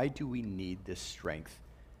why do we need this strength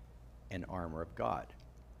and armor of God?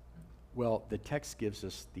 Well, the text gives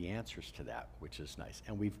us the answers to that, which is nice.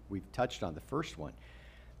 And we've touched on the first one,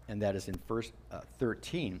 and that is in verse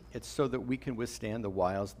 13. It's so that we can withstand the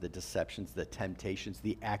wiles, the deceptions, the temptations,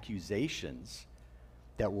 the accusations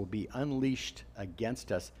that will be unleashed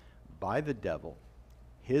against us by the devil,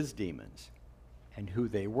 his demons, and who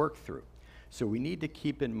they work through. So we need to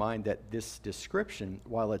keep in mind that this description,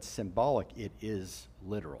 while it's symbolic, it is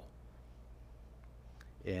literal.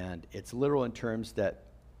 And it's literal in terms that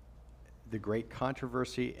the great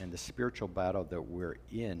controversy and the spiritual battle that we're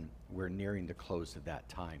in, we're nearing the close of that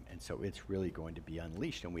time. And so it's really going to be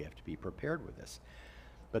unleashed, and we have to be prepared with this.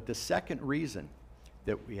 But the second reason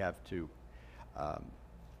that we have to,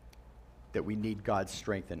 that we need God's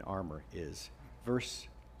strength and armor is verse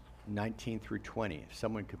 19 through 20. If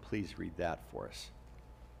someone could please read that for us.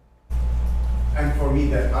 And for me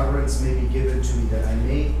that utterance may be given to me, that I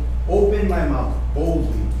may open my mouth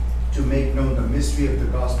boldly to make known the mystery of the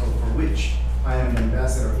gospel, for which I am an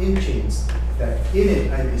ambassador in chains, that in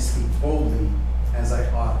it I may speak boldly as I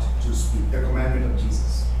ought to speak. The commandment of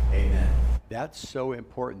Jesus. Amen. That's so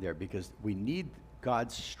important there because we need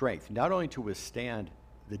God's strength, not only to withstand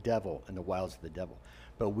the devil and the wiles of the devil,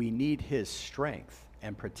 but we need his strength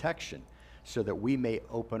and protection so that we may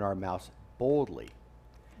open our mouths boldly.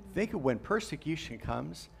 Think of when persecution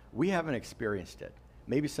comes, we haven't experienced it.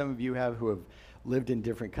 Maybe some of you have who have lived in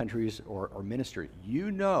different countries or ministered.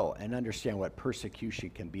 You know and understand what persecution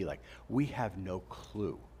can be like. We have no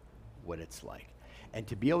clue what it's like. And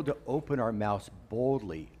to be able to open our mouths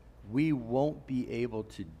boldly, we won't be able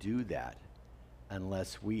to do that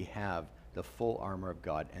unless we have the full armor of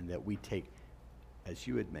God and that we take, as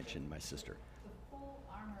you had mentioned, my sister. The full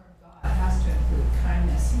armor of God has to include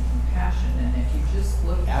kindness and compassion, and if you just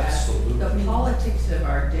look Absolutely. at the politics of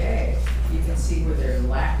our day, you can see where they're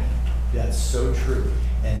lacking. That's so true.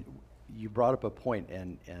 And you brought up a point,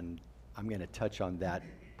 and I'm going to touch on that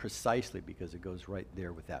precisely because it goes right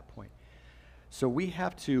there with that point. So we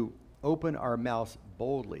have to open our mouths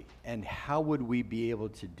boldly. And how would we be able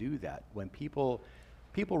to do that when people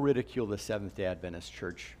ridicule the Seventh-day Adventist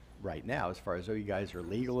Church right now as far as, oh, you guys are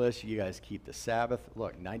legalists, you guys keep the Sabbath.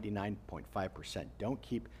 Look, 99.5% don't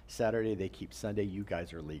keep Saturday, they keep Sunday, you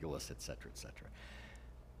guys are legalists, et cetera, et cetera.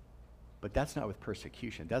 But that's not with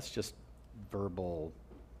persecution. That's just verbal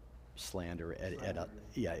slander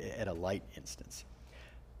at a light instance.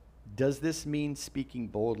 Does this mean speaking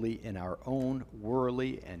boldly in our own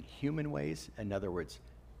worldly and human ways? In other words,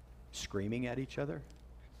 screaming at each other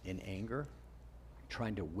in anger,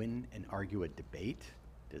 trying to win and argue a debate?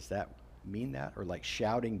 Does that mean that? Or like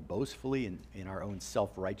shouting boastfully in our own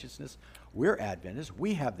self-righteousness? We're Adventists.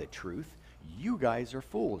 We have the truth. You guys are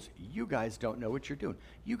fools. You guys don't know what you're doing.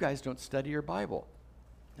 You guys don't study your Bible.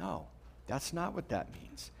 No, that's not what that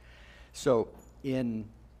means. So in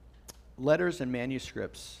Letters and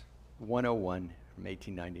Manuscripts 101 from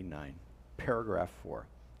 1899, paragraph 4,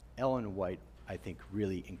 Ellen White, I think,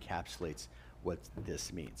 really encapsulates what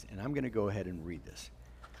this means. And I'm going to go ahead and read this.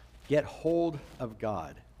 Get hold of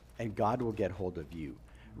God, and God will get hold of you.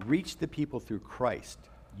 Reach the people through Christ.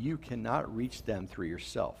 You cannot reach them through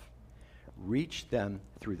yourself. Reach them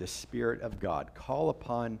through the Spirit of God.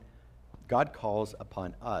 God calls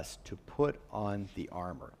upon us to put on the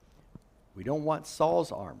armor. We don't want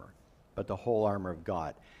Saul's armor, but the whole armor of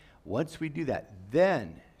God. Once we do that,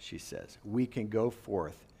 then, she says, we can go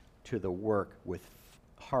forth to the work with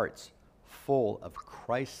hearts full of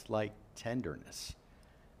Christ-like tenderness,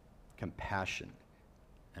 compassion,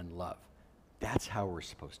 and love. That's how we're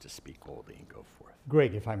supposed to speak boldly and go forth.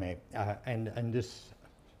 Greg, if I may, and this,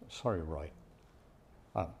 sorry, Roy,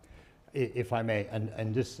 if I may,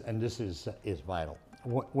 and this is vital.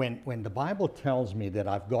 When the Bible tells me that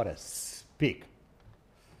I've got to speak,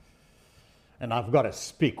 and I've got to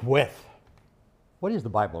speak with, what is the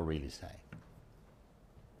Bible really saying?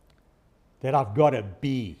 That I've got to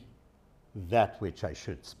be that which I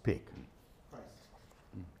should speak.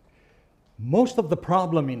 Most of the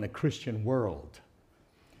problem in the Christian world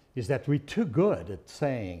is that we're too good at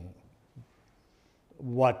saying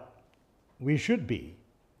what we should be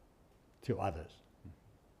to others.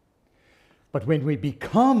 But when we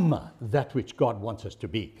become that which God wants us to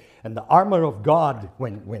be, and the armor of God,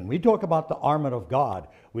 when we talk about the armor of God,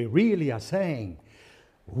 we really are saying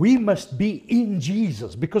we must be in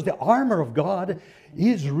Jesus, because the armor of God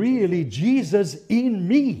is really Jesus in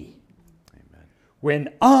me. Amen.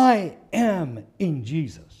 When I am in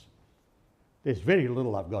Jesus, there's very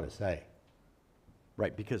little I've got to say.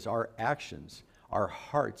 Right, because our actions, our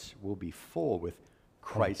hearts will be full with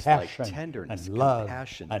Christ-like Compassion tenderness, and love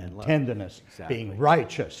compassion and love. tenderness, Exactly. being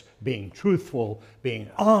righteous, being truthful, being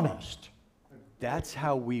honest. That's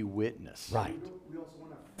how we witness. Right. We also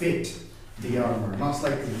want to fit the armor, not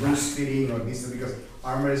like loose fitting or this, because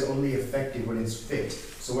armor is only effective when it's fit.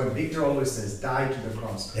 So what Victor always says, die to the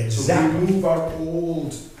cross. Exactly. So we remove our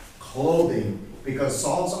old clothing, because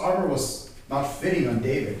Saul's armor was not fitting on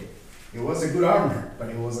David. It was a good armor, but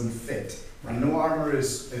it wasn't fit. And no armor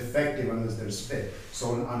is effective unless there's fit.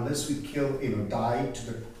 So unless we kill, die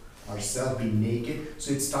to ourselves, be naked.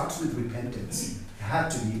 So it starts with repentance. It had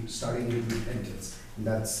to be starting with repentance. And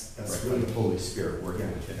that's Right, really the Holy Spirit working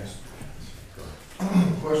Yeah, within yeah. us.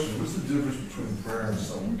 Question, what's the difference between prayer and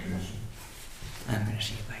supplication? I'm going to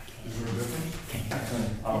see if I can. Is there a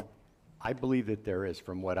difference? I believe that there is,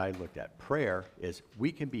 from what I looked at. Prayer is,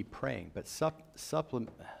 we can be praying, but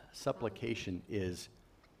supplication is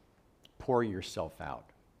pouring yourself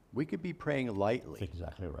out. We could be praying lightly. That's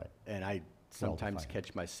exactly right. And I sometimes defined.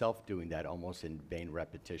 catch myself doing that almost in vain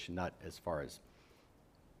repetition, not as far as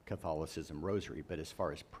Catholicism rosary, but as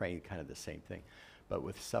far as praying, kind of the same thing. but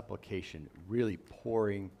with supplication, really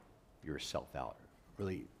pouring yourself out,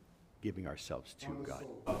 really giving ourselves to God.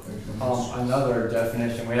 Another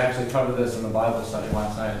definition, we actually covered this in the Bible study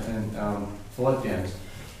last night in Philippians.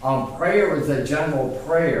 Prayer is a general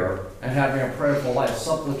prayer and having a prayerful life.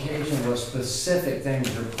 Supplication was specific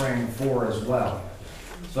things you're praying for as well.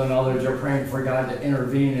 So in other words, you're praying for God to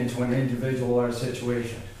intervene into an individual or a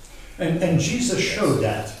situation. And Jesus showed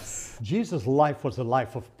that. Jesus' life was a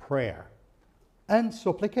life of prayer and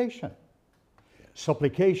supplication.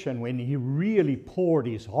 Supplication, when he really poured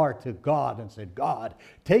his heart to God and said, God,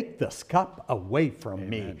 take this cup away from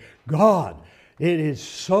me. God, it is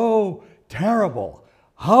so terrible.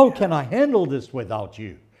 How can I handle this without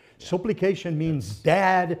you? Supplication means,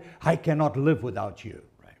 Dad, I cannot live without you.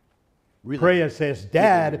 Right. Really Prayer says,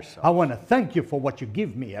 Dad, I want to thank you for what you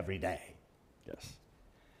give me every day. Yes.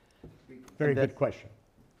 Very good question.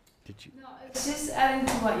 Did you? No, it's just adding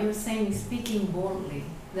to what you're saying, speaking boldly,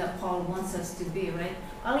 that Paul wants us to be, right?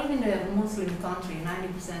 I live in a Muslim country,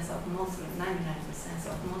 90% of Muslim, 99%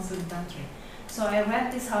 of Muslim country. So I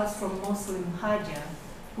rent this house from Muslim Hajjah,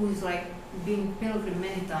 who's like been pilgrim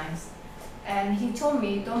many times. And he told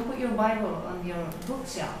me, don't put your Bible on your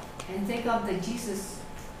bookshelf and take out the Jesus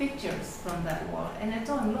pictures from that wall. And I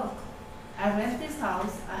told him, look, I rent this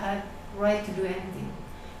house, I have right to do anything.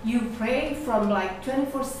 You pray from like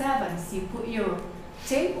 24/7, so you put your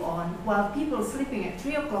tape on while people are sleeping at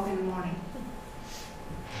 3 o'clock in the morning.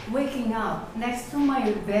 Waking up next to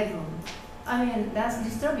my bedroom. I mean, that's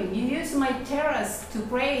disturbing. You use my terrace to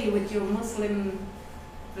pray with your Muslim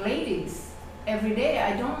ladies every day.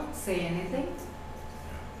 I don't say anything.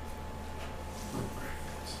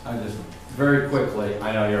 I just, very quickly,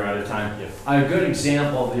 I know you're out of time. A good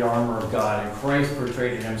example of the armor of God, and Christ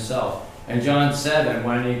portrayed it himself. In John 7,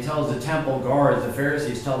 when he tells the temple guards, the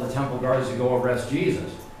Pharisees tell the temple guards to go arrest Jesus.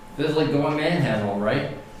 Physically go and manhandle him,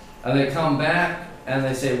 right? And they come back and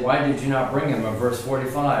they say, why did you not bring him? In verse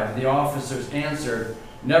 45, the officers answered,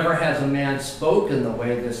 never has a man spoken the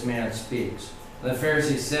way this man speaks. The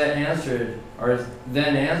Pharisees then answered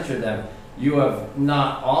them, you have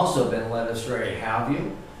not also been led astray, have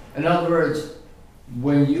you? In other words,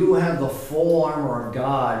 when you have the full armor of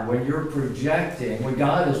God, when you're projecting, when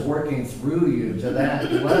God is working through you to that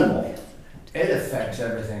level, it affects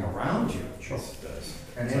everything around you. Sure it does.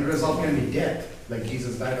 And the end result can be death, like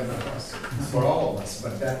Jesus died on the cross for all of us,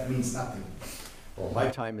 but that means nothing. Well, my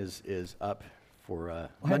time is up for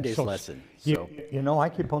Monday's lesson. So. You know, I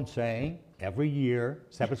keep on saying, every year,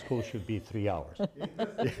 Sabbath school should be 3 hours.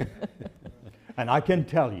 And I can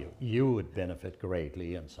tell you, you would benefit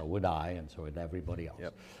greatly, and so would I, and so would everybody else.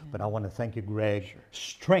 Yep. But I want to thank you, Greg. Sure.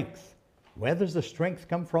 Strength. Where does the strength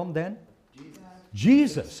come from then?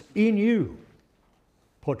 Jesus in you,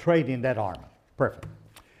 portrayed in that armor. Perfect.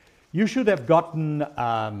 You should have gotten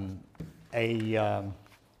an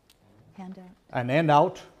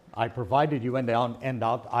handout. I provided you an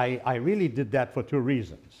handout. I really did that for 2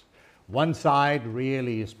 reasons. One side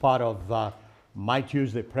really is part of my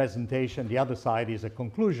Tuesday presentation. The other side is a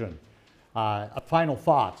conclusion, a final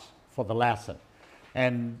thoughts for the lesson.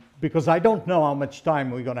 And because I don't know how much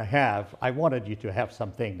time we're going to have, I wanted you to have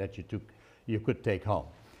something that you could take home.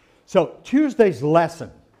 So Tuesday's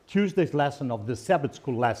lesson of the Sabbath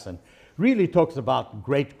school lesson really talks about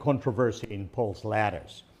great controversy in Paul's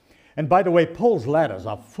letters. And by the way, Paul's letters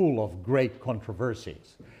are full of great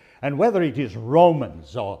controversies. And whether it is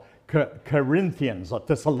Romans or Corinthians or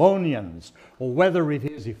Thessalonians, or whether it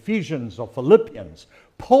is Ephesians or Philippians,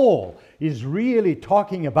 Paul is really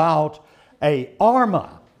talking about an armor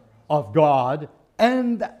of God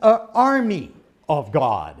and an army of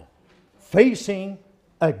God facing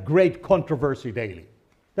a great controversy daily.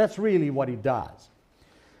 That's really what he does.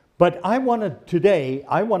 But today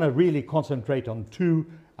I want to really concentrate on two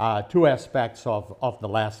aspects of the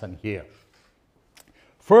lesson here.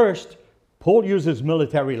 First, Paul uses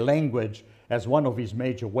military language as one of his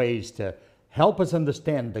major ways to help us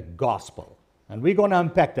understand the gospel. And we're going to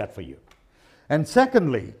unpack that for you. And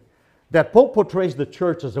secondly, that Paul portrays the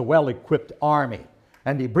church as a well-equipped army,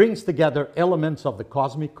 and he brings together elements of the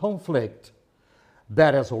cosmic conflict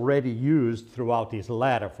that is already used throughout his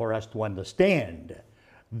letter for us to understand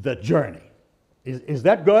the journey. Is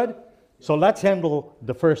that good? So let's handle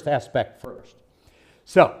the first aspect first.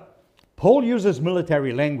 So, Paul uses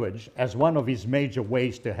military language as one of his major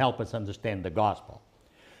ways to help us understand the gospel.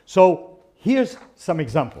 So here's some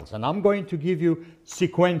examples, and I'm going to give you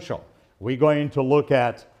sequential. We're going to look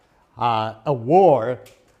at a war,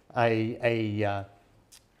 a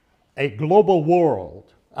global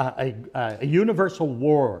world, a universal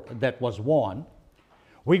war that was won.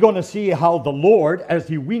 we're going to see how the Lord, as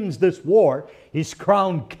he wins this war, is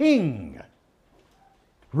crowned king,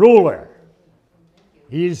 ruler.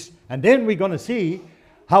 And then we're going to see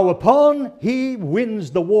how upon he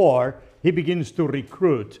wins the war, he begins to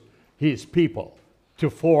recruit his people to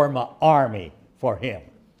form an army for him.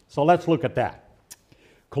 So let's look at that.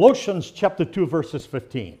 Colossians chapter 2, verses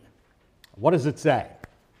 15. What does it say?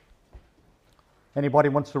 Anybody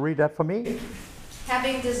wants to read that for me?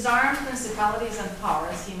 Having disarmed principalities and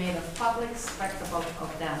powers, he made a public spectacle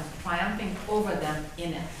of them, triumphing over them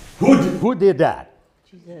in it. Who did that?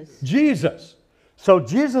 Jesus. Jesus. So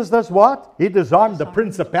Jesus does what? He disarmed the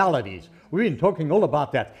principalities. We've been talking all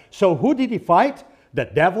about that. So who did he fight? The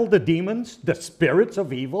devil, the demons, the spirits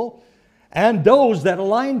of evil, and those that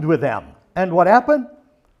aligned with them. And what happened?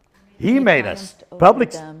 He made a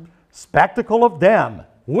public spectacle of them.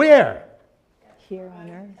 Where? Here on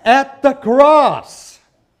earth. At the cross.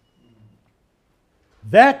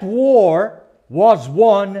 That war was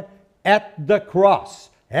won at the cross,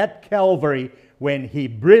 at Calvary, when he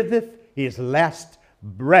breatheth his last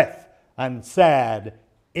breath and said,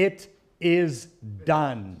 "It is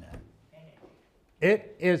done.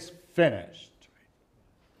 It is finished."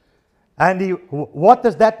 And what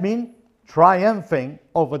does that mean? Triumphing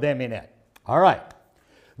over them in it. All right.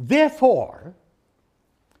 Therefore,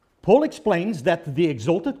 Paul explains that the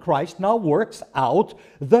exalted Christ now works out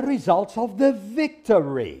the results of the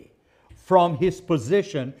victory from his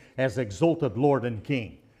position as exalted Lord and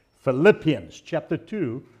King. Philippians chapter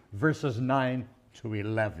 2, verses 9 to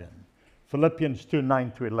 11. Philippians 2,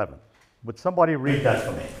 9 to 11. Would somebody read that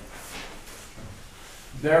for me?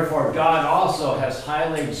 Therefore God also has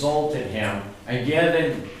highly exalted him and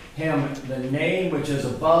given him the name which is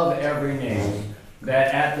above every name,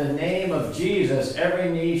 that at the name of Jesus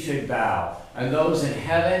every knee should bow, and those in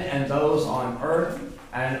heaven and those on earth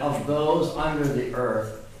and of those under the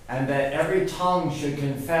earth, and that every tongue should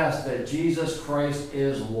confess that Jesus Christ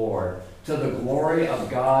is Lord, to the glory of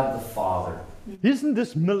God the Father. Isn't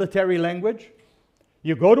this military language?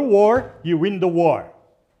 You go to war, you win the war.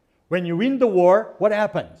 When you win the war, what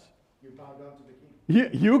happens? You bow down to the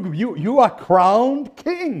king. You are crowned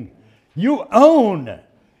king. You own.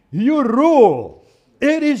 You rule.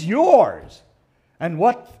 It is yours. And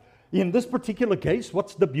what, in this particular case,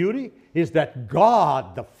 what's the beauty? Is that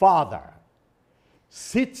God the Father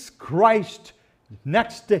sits Christ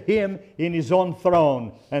next to him in his own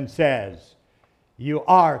throne and says, "You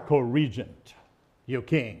are co-regent. You're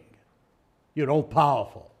king. You're all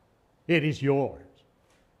powerful. It is yours."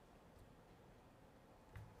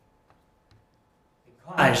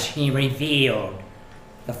 Because he revealed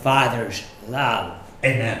the Father's love.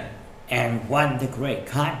 Amen. And won the great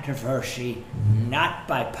controversy, not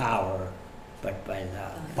by power, but by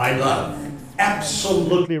love. By love.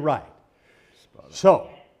 Absolutely right. So,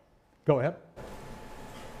 go ahead.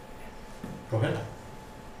 Go ahead.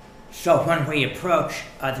 So when we approach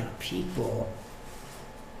other people,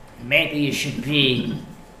 maybe it should be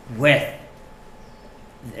with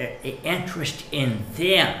the interest in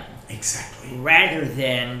them. Exactly. Rather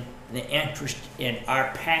than the interest in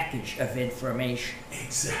our package of information.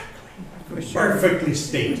 Exactly. Perfectly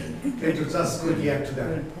stated. It was just good yet to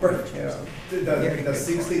that. The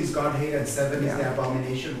 6 things God hated and 7 is the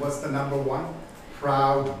abomination. What's the number 1?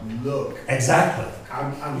 Proud look. Exactly.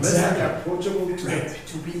 Unless I'm approachable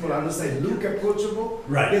to people, unless I look approachable,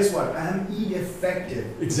 guess what? I'm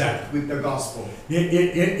ineffective with the gospel.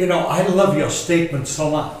 You know, I love your statement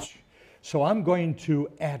so much. So I'm going to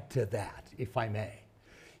add to that, if I may.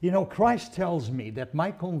 You know, Christ tells me that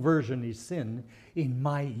my conversion is sin in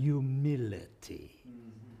my humility.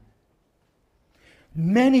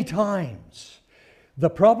 Many times,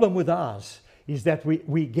 the problem with us is that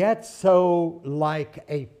we get so like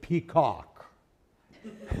a peacock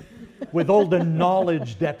with all the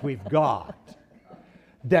knowledge that we've got,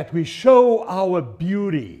 that we show our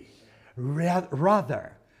beauty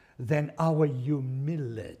rather than our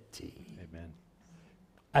humility. Amen.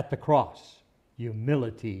 At the cross,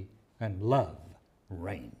 humility and love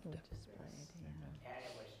reigned.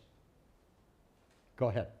 Go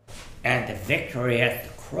ahead. And the victory at the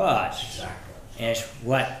cross is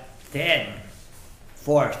what then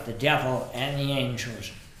forced the devil and the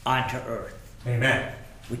angels onto earth. Amen.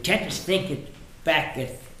 We tend to think it back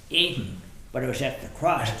at Eden, but it was at the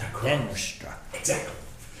cross that then was struck. Exactly.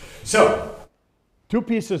 So, 2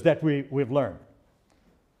 pieces that we've learned.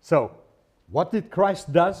 So, what did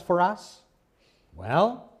Christ does for us?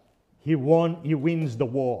 Well, he wins the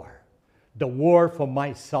war for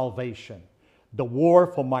my salvation, the war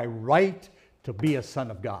for my right to be a son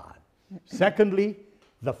of God. Secondly,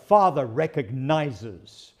 the Father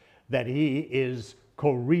recognizes that he is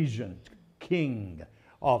co-regent, king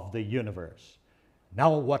of the universe.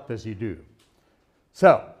 Now what does he do?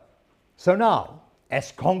 So now,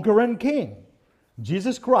 as conqueror king,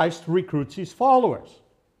 Jesus Christ recruits his followers.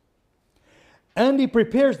 And he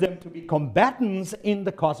prepares them to be combatants in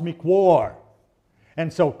the cosmic war.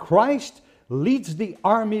 And so Christ leads the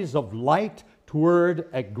armies of light toward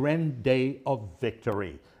a grand day of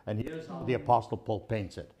victory. And here's how the Apostle Paul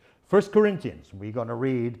paints it. 1 Corinthians, we're going to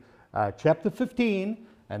read chapter 15,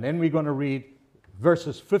 and then we're going to read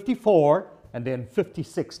verses 54 and then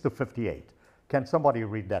 56 to 58. Can somebody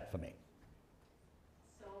read that for me?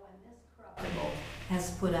 So when this corruptible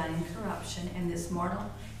has put on incorruption, and this mortal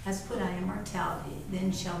has put on immortality,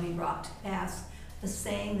 then shall be brought to pass the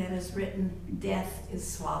saying that is written, death is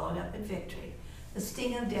swallowed up in victory. The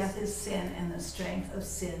sting of death is sin, and the strength of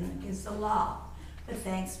sin is the law. But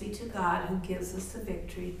thanks be to God who gives us the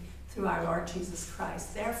victory through our Lord Jesus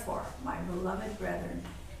Christ. Therefore, my beloved brethren,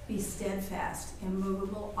 be steadfast,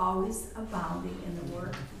 immovable, always abounding in the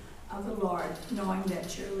work of the Lord, knowing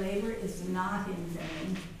that your labor is not in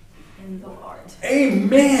vain in the Lord.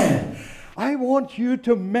 Amen. I want you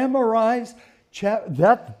to memorize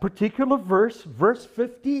that particular verse, verse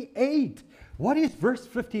 58. What is verse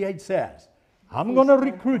 58 says? I'm going to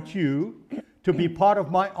recruit you to be part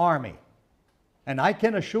of my army. And I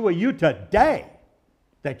can assure you today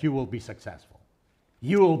that you will be successful.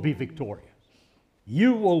 You will be victorious.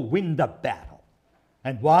 You will win the battle.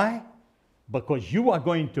 And why? Because you are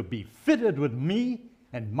going to be fitted with me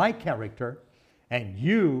and my character, and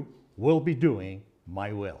you will be doing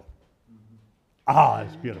my will. Ah,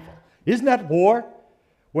 it's beautiful. Isn't that war?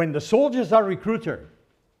 When the soldiers are recruited,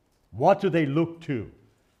 what do they look to?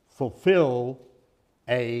 Fulfill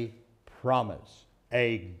a promise,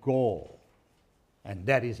 a goal. And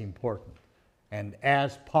that is important. And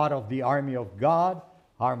as part of the army of God,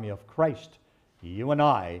 army of Christ, you and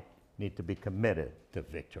I need to be committed to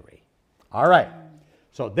victory. All right.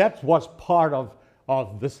 So that was part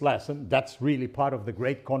of this lesson. That's really part of the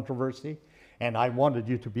great controversy. And I wanted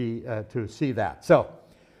you to see that. So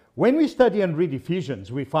when we study and read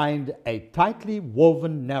Ephesians, we find a tightly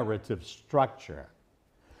woven narrative structure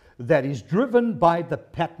that is driven by the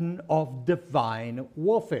pattern of divine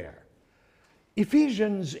warfare.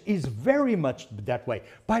 Ephesians is very much that way.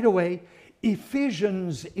 By the way,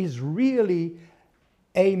 Ephesians is really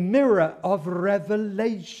a mirror of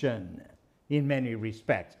Revelation in many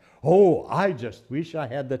respects. Oh, I just wish I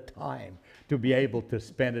had the time to be able to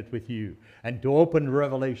spend it with you and to open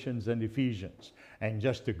Revelations and Ephesians and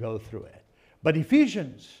just to go through it. But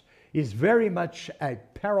Ephesians is very much a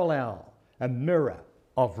parallel, a mirror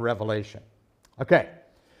of Revelation. Okay,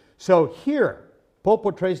 so here Paul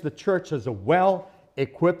portrays the church as a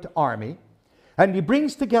well-equipped army, and he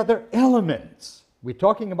brings together elements. We're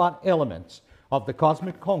talking about elements of the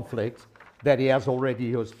cosmic conflict that he has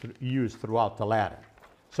already used throughout the ladder.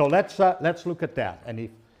 So let's look at that. And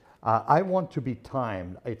if I want to be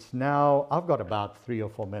timed, it's now, I've got about 3 or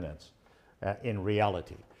 4 minutes in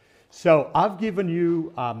reality. So I've given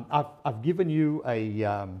you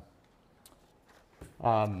a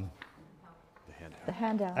The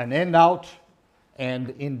handout. an handout,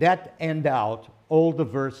 and in that handout, all the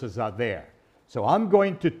verses are there. So I'm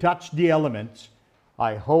going to touch the elements,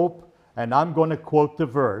 I hope, and I'm going to quote the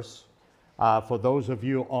verse for those of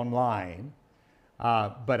you online,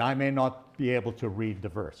 but I may not be able to read the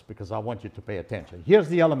verse because I want you to pay attention. Here's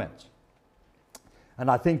the elements, and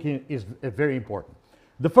I think it is very important.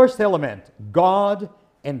 The first element, God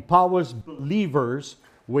empowers believers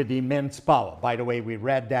with immense power. By the way, we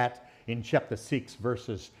read that in chapter 6,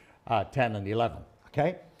 verses 10 and 11,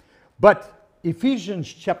 okay? But Ephesians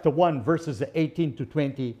chapter 1, verses 18 to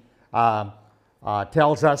 20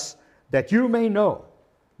 tells us that you may know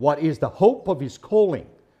what is the hope of his calling,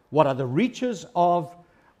 what are the riches of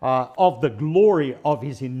the glory of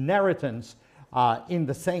his inheritance in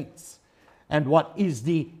the saints, and what is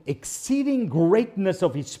the exceeding greatness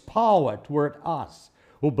of his power toward us,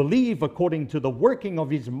 who believe according to the working of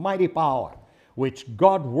his mighty power, which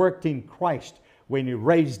God worked in Christ when he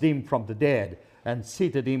raised him from the dead and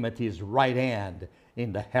seated him at his right hand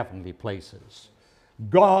in the heavenly places.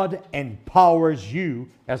 God empowers you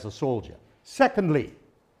as a soldier. Secondly,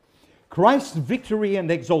 Christ's victory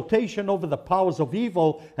and exaltation over the powers of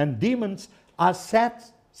evil and demons has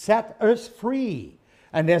set us free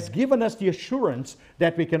and has given us the assurance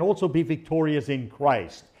that we can also be victorious in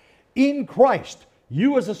Christ. In Christ,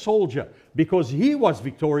 you as a soldier, because he was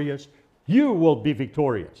victorious, you will be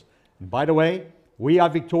victorious. And by the way, we are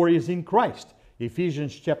victorious in Christ.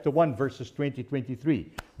 Ephesians chapter 1, verses 20-23.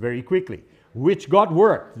 Very quickly. which God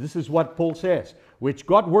worked. This is what Paul says. Which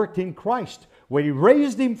God worked in Christ, where he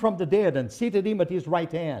raised him from the dead and seated him at his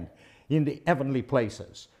right hand in the heavenly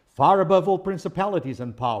places, far above all principalities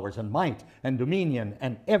and powers and might and dominion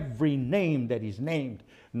and every name that is named,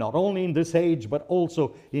 not only in this age, but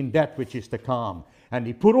also in that which is to come. And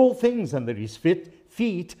he put all things under his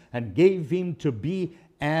feet and gave him to be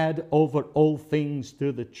head over all things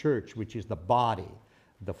to the church, which is the body,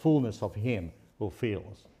 the fullness of him who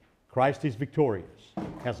fills. Christ is victorious.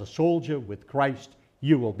 As a soldier with Christ,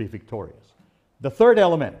 you will be victorious. The third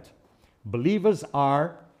element, believers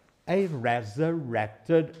are a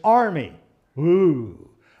resurrected army. Ooh,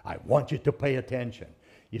 I want you to pay attention.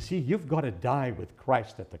 You see, you've got to die with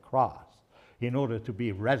Christ at the cross in order to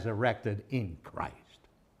be resurrected in Christ.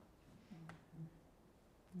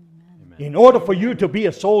 Amen. In order for you to be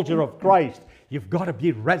a soldier of Christ, you've got to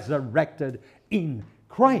be resurrected in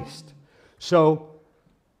Christ. So,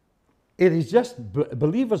 it is just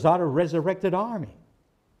believers are a resurrected army,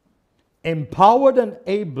 empowered and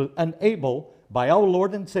able by our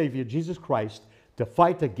Lord and Savior Jesus Christ to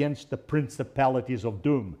fight against the principalities of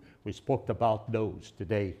doom. We spoke about those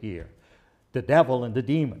today here. The devil and the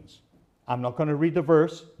demons. I'm not going to read the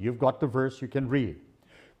verse. You've got the verse, you can read.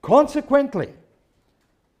 Consequently,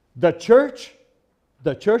 the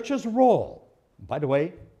church's role, by the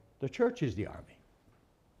way, the church is the army.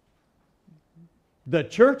 The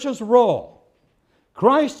church's role,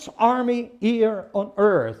 Christ's army here on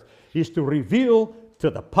earth, is to reveal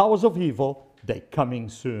to the powers of evil they're coming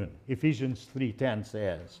soon. Ephesians 3:10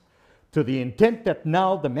 says, to the intent that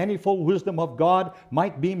now the manifold wisdom of God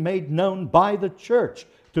might be made known by the church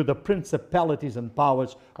to the principalities and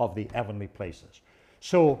powers of the heavenly places.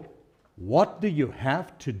 So, what do you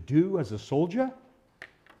have to do as a soldier?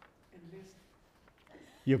 Enlist.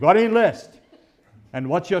 You got to enlist. And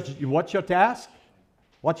what's your task?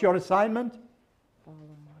 What's your assignment?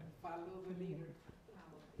 Follow the leader.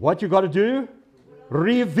 What you got to do?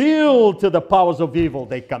 Reveal to the powers of evil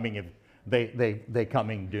they coming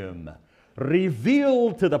doom.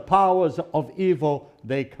 Reveal to the powers of evil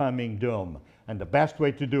they coming doom. And the best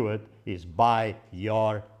way to do it is by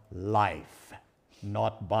your life,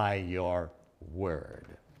 not by your word.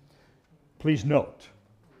 Please note,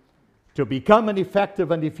 to become an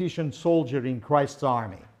effective and efficient soldier in Christ's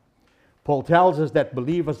army, Paul tells us that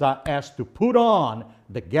believers are asked to put on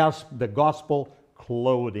the gospel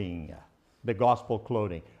clothing. The gospel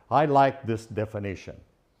clothing. I like this definition.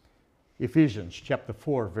 Ephesians chapter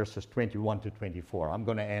 4, verses 21 to 24. I'm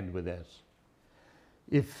going to end with this.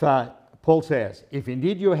 Paul says, if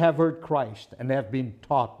indeed you have heard Christ and have been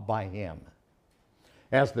taught by him,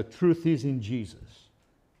 as the truth is in Jesus,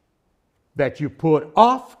 that you put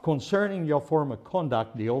off concerning your former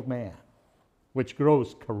conduct the old man, which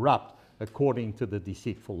grows corrupt according to the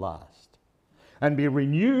deceitful lust, and be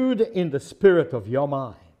renewed in the spirit of your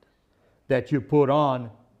mind, that you put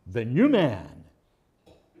on the new man,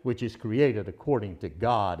 which is created according to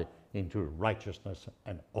God into righteousness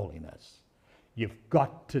and holiness. You've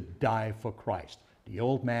got to die for Christ. The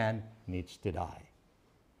old man needs to die.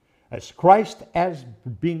 As Christ has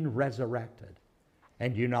been resurrected,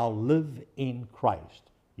 and you now live in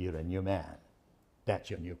Christ, you're a new man. That's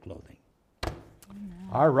your new clothing. Amen.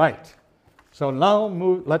 All right. So now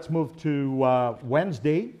let's move to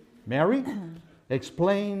Wednesday. Mary,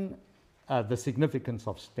 explain the significance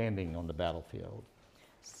of standing on the battlefield.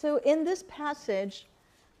 So in this passage,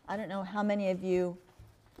 I don't know how many of you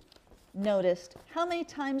noticed, how many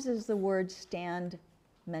times is the word stand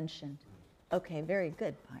mentioned? Okay, very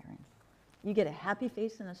good, Byron. You get a happy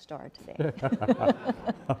face and a star today.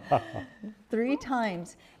 3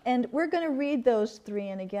 times. And we're going to read those 3.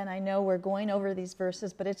 And again, I know we're going over these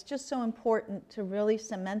verses, but it's just so important to really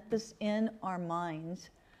cement this in our minds.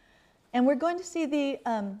 And we're going to see the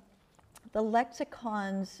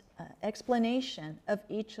lexicon's explanation of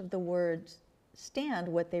each of the words stand,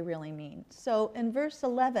 what they really mean. So in verse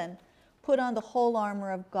 11, put on the whole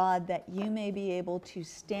armor of God that you may be able to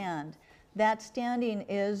stand. That standing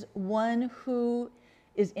is one who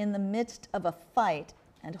is in the midst of a fight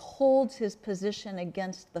and holds his position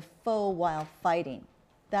against the foe while fighting.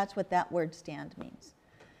 That's what that word stand means.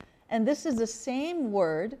 And this is the same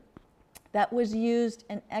word that was used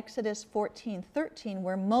in Exodus 14:13,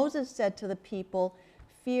 where Moses said to the people,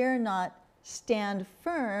 "Fear not, stand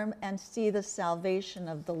firm and see the salvation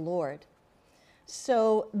of the Lord."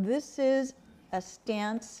 So this is a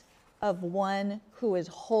stance of one who is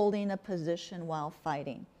holding a position while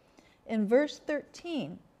fighting. In verse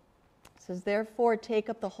 13, it says, "Therefore take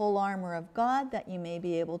up the whole armor of God, that you may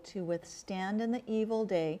be able to withstand in the evil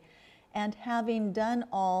day, and having done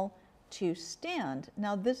all, to stand.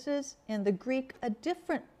 Now this is in the Greek a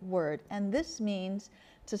different word, and this means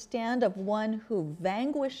to stand of one who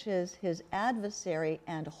vanquishes his adversary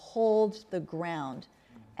and holds the ground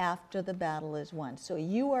after the battle is won. So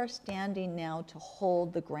you are standing now to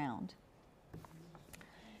hold the ground.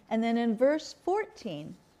 And then in verse 14,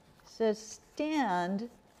 it says, stand,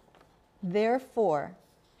 therefore,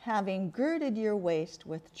 having girded your waist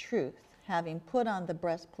with truth, having put on the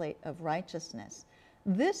breastplate of righteousness.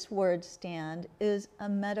 This word stand is a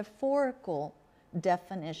metaphorical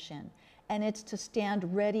definition, and it's to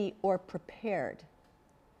stand ready or prepared.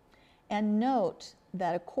 And note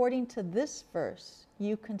that according to this verse,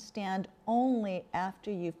 you can stand only after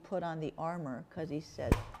you've put on the armor, because he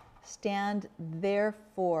said, stand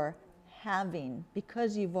therefore having,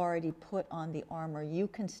 because you've already put on the armor, you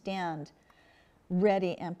can stand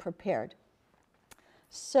ready and prepared.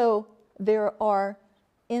 So there are,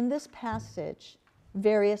 in this passage,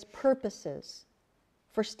 various purposes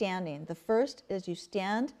for standing. The first is you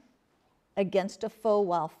stand against a foe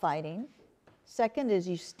while fighting. Second is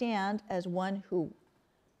you stand as one who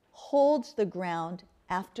holds the ground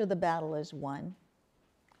after the battle is won.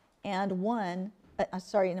 And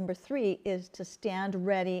number 3 is to stand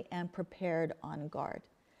ready and prepared on guard.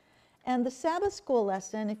 And the Sabbath school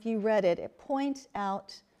lesson, if you read it, it points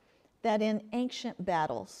out that in ancient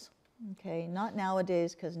battles, okay, not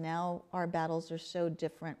nowadays, because now our battles are so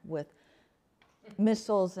different with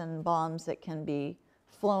missiles and bombs that can be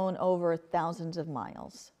flown over thousands of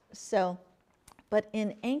miles. So, but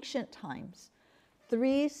in ancient times,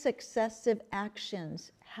 3 successive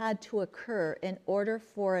actions had to occur in order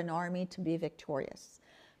for an army to be victorious.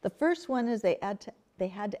 The first one is they had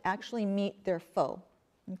to actually meet their foe.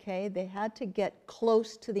 Okay, they had to get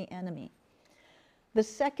close to the enemy. The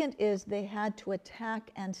second is they had to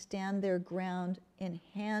attack and stand their ground in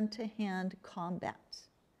hand-to-hand combat.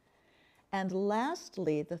 And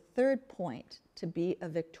lastly, the third point to be a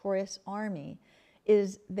victorious army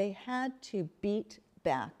is they had to beat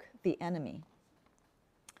back the enemy.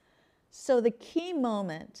 So the key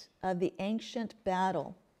moment of the ancient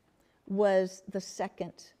battle was the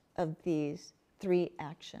second of these 3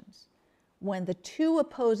 actions, when the 2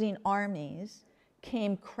 opposing armies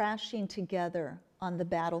came crashing together on the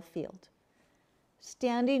battlefield.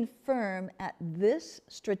 Standing firm at this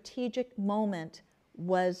strategic moment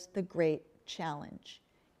was the great challenge.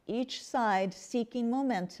 Each side seeking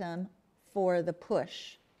momentum for the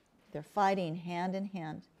push. They're fighting hand in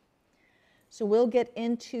hand. So we'll get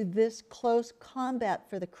into this close combat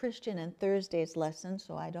for the Christian in Thursday's lesson,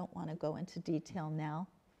 so I don't want to go into detail now.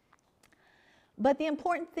 But the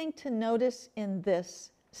important thing to notice in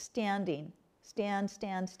this standing, stand,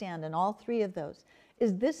 stand, stand, and all 3 of those,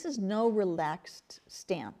 is this is no relaxed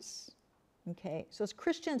stance. Okay, so as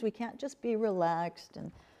Christians, we can't just be relaxed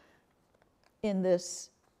and in this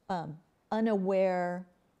unaware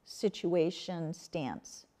situation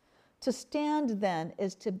stance. To stand then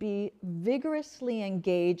is to be vigorously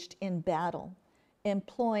engaged in battle,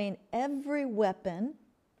 employing every weapon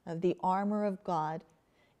of the armor of God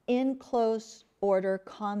in close order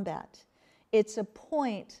combat. It's a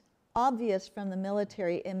point obvious from the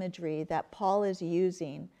military imagery that Paul is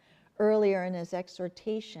using earlier in his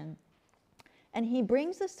exhortation. And he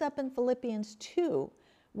brings this up in Philippians 2,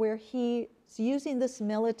 where he's using this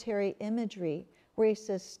military imagery, where he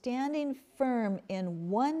says, standing firm in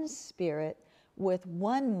one spirit with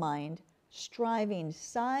one mind, striving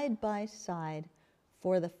side by side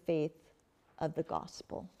for the faith of the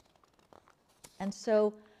gospel. And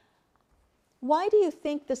so, why do you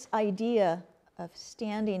think this idea of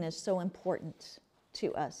standing is so important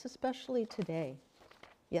to us, especially today?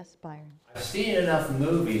 Yes, Byron. I've seen enough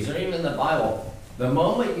movies, or even in the Bible, the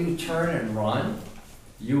moment you turn and run,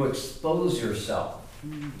 you expose yourself.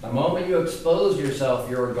 The moment you expose yourself,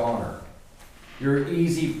 you're a goner. You're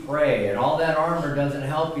easy prey, and all that armor doesn't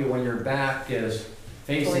help you when your back is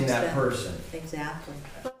facing that person. Exactly.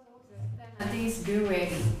 Please be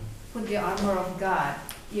ready. Put the armor of God.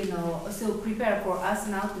 So prepare for us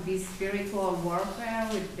now to be spiritual warfare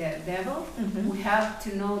with the devil. We have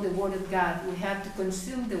to know the Word of God. We have to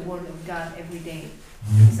consume the Word of God every day.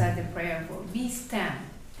 Inside the prayer for be stand.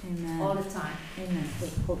 Amen. All the time. Amen.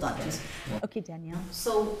 Wait, hold on. Just Okay, Danielle.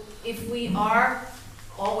 So if we are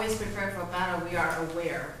always prepared for battle, we are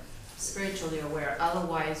aware, spiritually aware.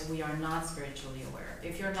 Otherwise, we are not spiritually aware.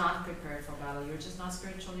 If you're not prepared for battle, you're just not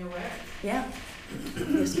spiritually aware. yeah.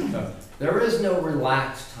 No, there is no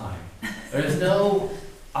relaxed time. There's no,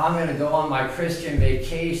 I'm going to go on my Christian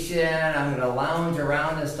vacation, I'm going to lounge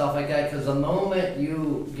around and stuff like that, because the moment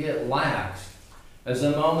you get laxed is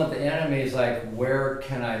the moment the enemy is like, where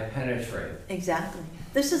can I penetrate? Exactly.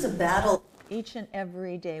 This is a battle each and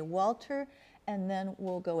every day. Walter, and then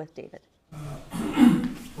we'll go with David.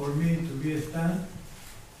 For me, to be a stand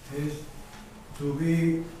is to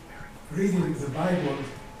be reading the Bible,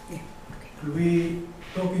 to be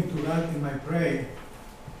talking to God in my prayer,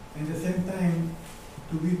 and at the same time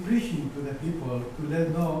to be preaching to the people, to let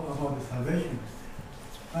them know about the salvation.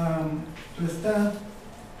 To stand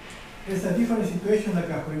is a different situation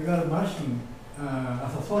like when you are marching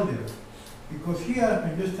as a soldier, because here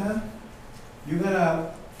when you stand, you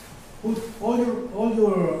gotta put all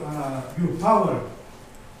your power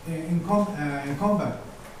in combat.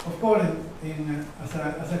 Of course, as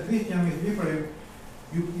a Christian, it's different.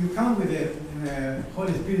 You come with the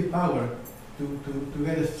Holy Spirit power to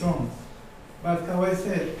get strong. But how I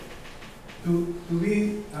said, to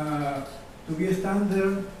be a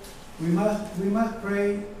standard, we must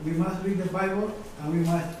pray, we must read the Bible, and we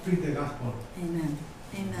must preach the gospel. Amen.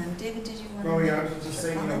 Amen. David, did you want to? Oh yeah, I was just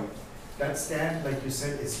saying, that stand, like you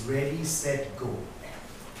said, is ready, set, go.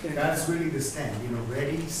 That's really the stand,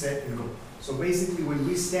 ready, set, and go. So basically, when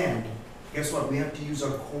we stand, guess what? We have to use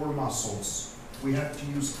our core muscles. We have to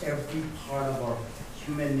use every part of our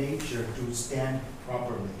human nature to stand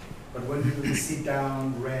properly. But when we sit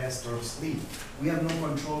down, rest, or sleep, we have no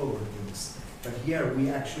control over things. But here, we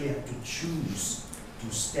actually have to choose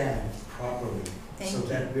to stand properly so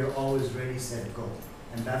that we're always ready, set, go.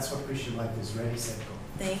 And that's what Christian life is, ready, set, go.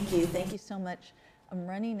 Thank you. Thank you so much. I'm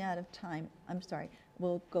running out of time. I'm sorry.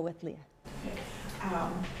 We'll go with Leah.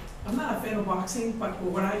 I'm not a fan of boxing, but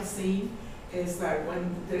what I've seen is that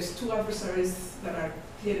when there's two adversaries that are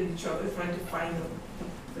hitting each other, trying to find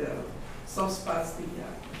the soft spots,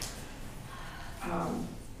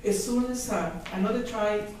 as soon as another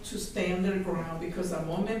try to stay on their ground, because the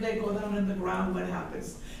moment they go down on the ground, what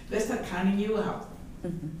happens? They start counting you out.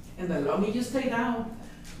 Mm-hmm. And the longer you stay down,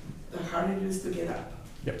 the harder it is to get up.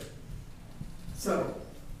 Yep. So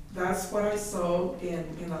that's what I saw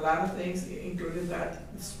in a lot of things, including that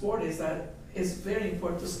sport, is that it's very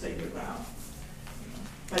important to stay your ground.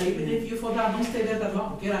 But even if you fall down, don't stay there that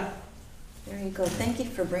long, get up. There you go. Thank you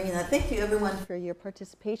for bringing that. Thank you, everyone, for your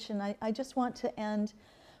participation. I just want to end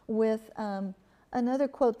with another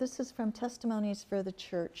quote. This is from Testimonies for the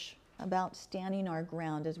Church about standing our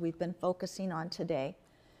ground, as we've been focusing on today.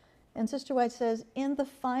 And Sister White says, in the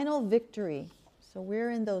final victory, so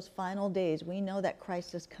we're in those final days, we know that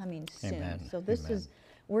Christ is coming soon. Amen. So this is,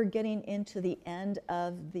 we're getting into the end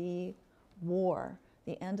of the war.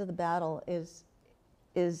 The end of the battle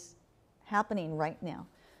is happening right now.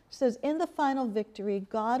 It says, in the final victory,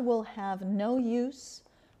 God will have no use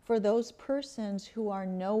for those persons who are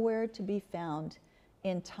nowhere to be found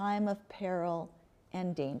in time of peril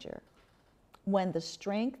and danger, when the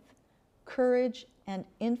strength, courage, and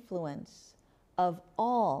influence of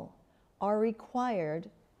all are required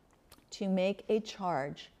to make a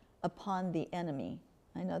charge upon the enemy.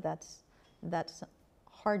 I know that's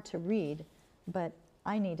hard to read, but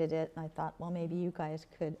I needed it, and I thought, well, maybe you guys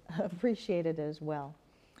could appreciate it as well.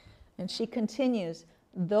 And she continues,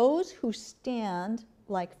 those who stand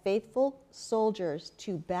like faithful soldiers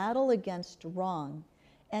to battle against wrong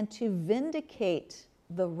and to vindicate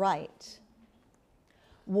the right,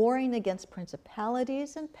 warring against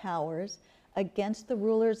principalities and powers, against the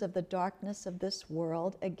rulers of the darkness of this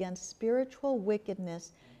world, against spiritual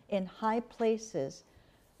wickedness in high places,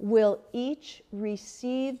 will each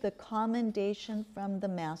receive the commendation from the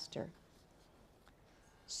Master.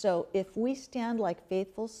 So if we stand like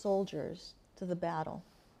faithful soldiers to the battle,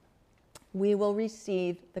 we will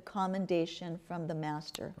receive the commendation from the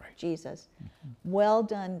Master, right. Jesus. Mm-hmm. Well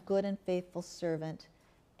done, good and faithful servant.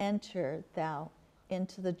 Enter thou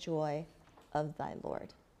into the joy of thy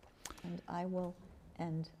Lord. And I will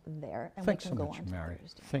end there, and Thanks we can so go much, on to Mary.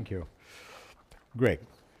 Thursday. Thank you. Greg,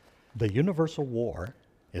 the universal war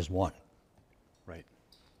is won. Right.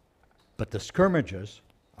 But the skirmishes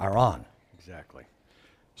are on. Exactly.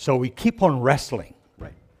 So we keep on wrestling.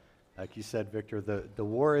 Right. Like you said, Victor, the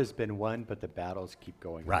war has been won, but the battles keep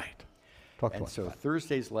going. Right. Talk to and us so about it.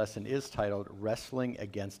 Thursday's lesson is titled Wrestling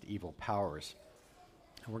Against Evil Powers.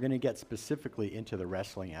 And we're going to get specifically into the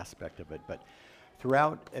wrestling aspect of it, but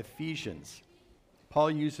throughout Ephesians,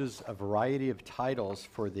 Paul uses a variety of titles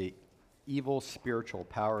for the evil spiritual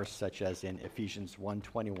powers, such as in Ephesians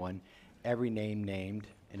 1:21, every name named.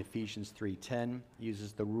 In Ephesians 3:10,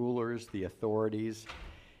 uses the rulers, the authorities.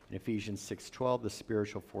 In Ephesians 6:12, the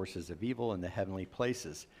spiritual forces of evil in the heavenly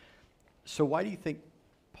places. So why do you think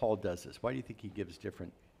Paul does this? Why do you think he gives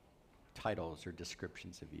different titles or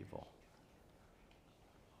descriptions of evil?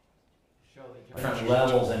 different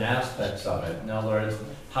levels and aspects of it. In other words,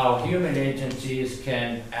 how human agencies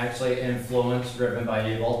can actually influence, driven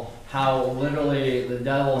by evil, how literally the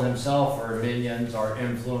devil himself or minions are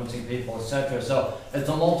influencing people, etc. So it's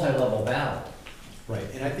a multi-level battle. Right,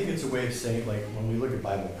 and I think it's a way of saying, like, when we look at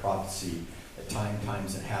Bible prophecy, at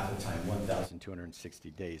times and half the time,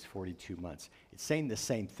 1,260 days, 42 months. It's saying the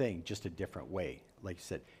same thing, just a different way. Like you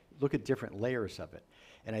said, look at different layers of it.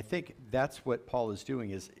 And I think that's what Paul is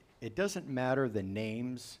doing, is it doesn't matter the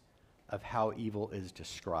names of how evil is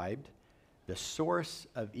described. The source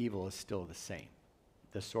of evil is still the same.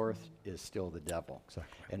 The source is still the devil.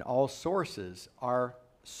 Exactly. And all sources are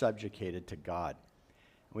subjugated to God.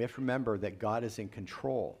 We have to remember that God is in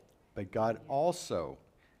control, but God also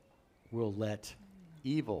will let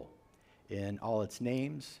evil in all its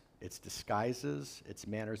names, its disguises, its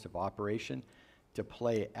manners of operation to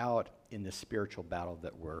play out in the spiritual battle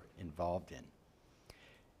that we're involved in.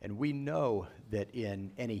 And we know that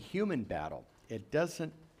in any human battle, it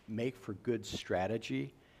doesn't make for good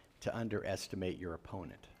strategy to underestimate your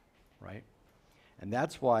opponent, right? And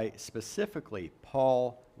that's why specifically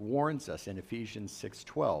Paul warns us in Ephesians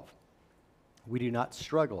 6:12, we do not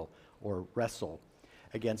struggle or wrestle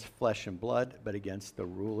against flesh and blood, but against the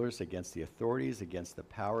rulers, against the authorities, against the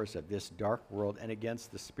powers of this dark world, and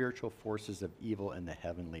against the spiritual forces of evil in the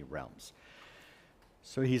heavenly realms.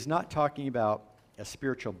 So he's not talking about a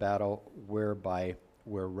spiritual battle whereby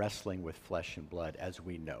we're wrestling with flesh and blood, as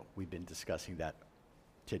we know. We've been discussing that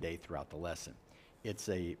today throughout the lesson. It's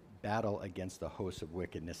a battle against the hosts of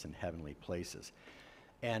wickedness in heavenly places.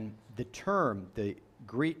 And the term, the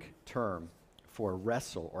Greek term for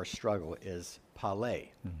wrestle or struggle is pale.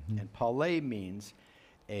 And pale means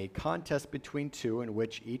a contest between two in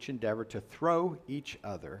which each endeavor to throw each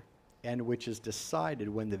other, and which is decided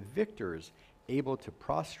when the victor is able to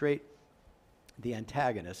prostrate the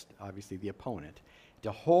antagonist, obviously the opponent,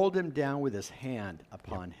 to hold him down with his hand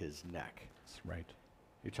upon his neck. That's right.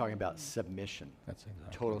 You're talking about submission. That's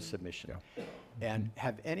exactly. Total submission. Yeah. And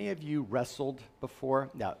have any of you wrestled before?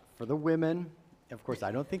 Now, for the women, of course,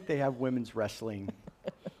 I don't think they have women's wrestling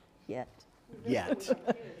Yet. Okay.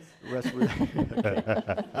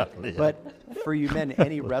 But for you men,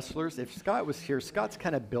 any wrestlers? If Scott was here, Scott's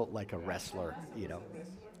kind of built like a wrestler, you know.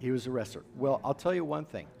 He was a wrestler. Well, I'll tell you one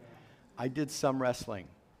thing. I did some wrestling.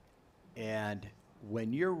 And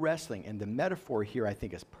when you're wrestling, and the metaphor here I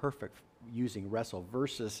think is perfect using wrestle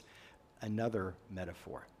versus another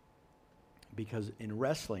metaphor. Because in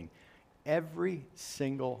wrestling, every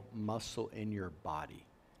single muscle in your body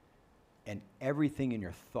and everything in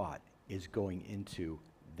your thought is going into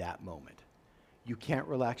that moment. You can't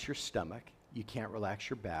relax your stomach. You can't relax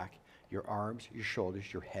your back, your arms, your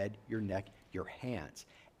shoulders, your head, your neck, your hands.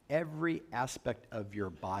 Every aspect of your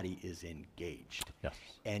body is engaged. Yes.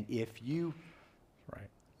 And if you Right.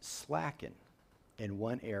 slacken in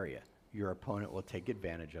one area, your opponent will take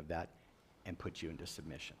advantage of that and put you into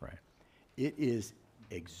submission. Right. It is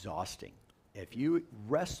exhausting. If you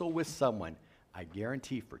wrestle with someone, I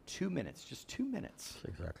guarantee for 2 minutes, just 2 minutes,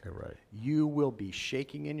 That's exactly right. you will be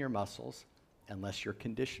shaking in your muscles unless you're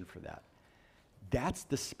conditioned for that. That's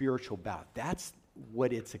the spiritual battle. That's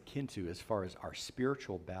what it's akin to as far as our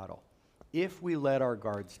spiritual battle. If we let our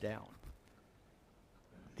guards down,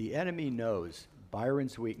 the enemy knows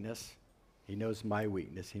Byron's weakness. He knows my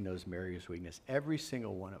weakness. He knows Mary's weakness. Every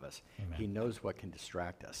single one of us. Amen. He knows what can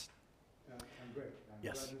distract us. I'm great. I'm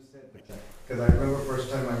Yes. glad you said that. Because I remember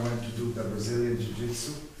first time I went to do the Brazilian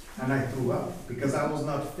Jiu-Jitsu, and I threw up because I was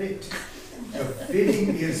not fit. The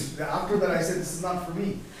fitting is, after that I said, this is not for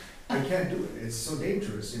me. I can't do it. It's so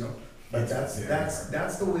dangerous, you know. But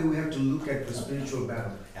that's the way we have to look at the spiritual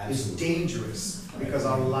battle. It's dangerous because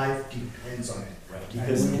our life depends on it. Right.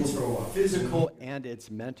 Because And we will it's throw up. physical and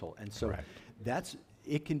it's mental. And so Correct.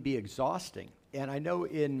 it can be exhausting. And I know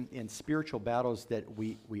in spiritual battles that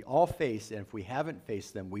we all face, and if we haven't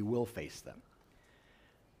faced them, we will face them.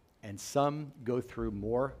 And some go through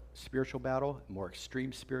more spiritual battle, more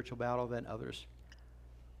extreme spiritual battle than others.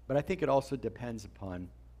 But I think it also depends upon,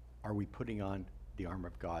 are we putting on the armor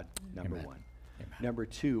of God, number Amen. one. Amen. Number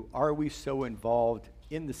two, are we so involved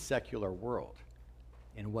in the secular world,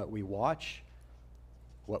 in what we watch,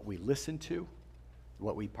 what we listen to,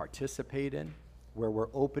 what we participate in, where we're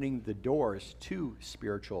opening the doors to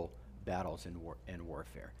spiritual battles and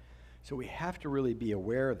warfare. So we have to really be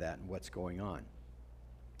aware of that and what's going on.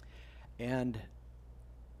 And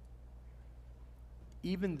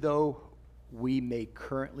even though we may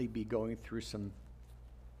currently be going through some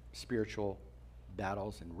spiritual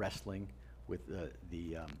battles and wrestling with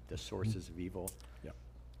the sources of evil, Yep.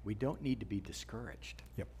 we don't need to be discouraged.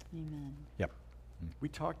 Yep. Amen. Yep. We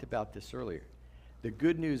talked about this earlier. The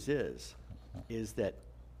good news is that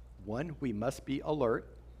one, we must be alert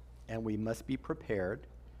and we must be prepared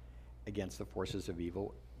against the forces of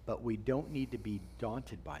evil, but we don't need to be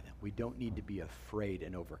daunted by them. We don't need to be afraid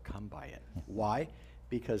and overcome by it. Why?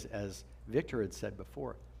 Because as Victor had said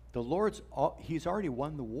before, the Lord's, he's already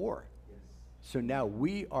won the war. So now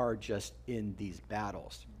we are just in these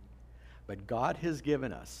battles. But God has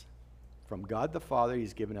given us, from God the Father,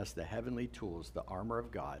 he's given us the heavenly tools, the armor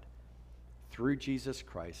of God, through Jesus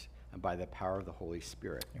Christ and by the power of the Holy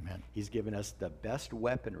Spirit. Amen. He's given us the best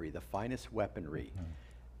weaponry, the finest weaponry,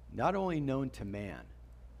 not only known to man,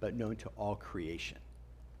 but known to all creation.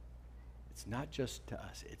 It's not just to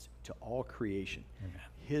us, it's to all creation. Amen.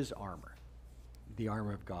 His armor, the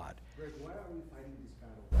armor of God. Greg, why are we fighting this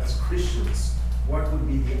battle? As Christians, what would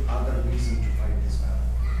be the other reason to fight this battle?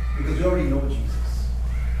 Because we already know Jesus.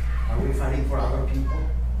 Are we fighting for other people?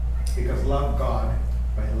 Because love God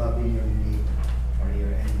by loving your neighbor or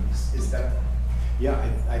your enemies. Is that? Yeah,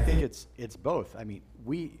 I think it's both. I mean,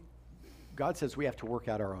 God says we have to work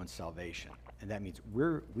out our own salvation. And that means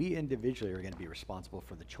we individually are going to be responsible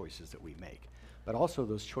for the choices that we make. But also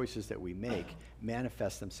those choices that we make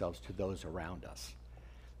manifest themselves to those around us.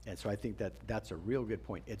 And so I think that's a real good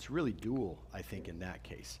point. It's really dual, I think, in that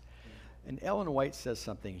case. And Ellen White says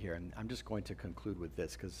something here, and I'm just going to conclude with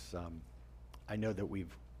this because I know that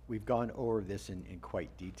we've gone over this in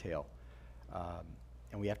quite detail.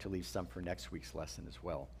 And we have to leave some for next week's lesson as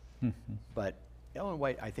well. But Ellen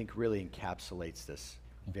White, I think, really encapsulates this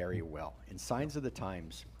very well. In Signs of the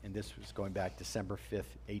Times, and this was going back December 5th,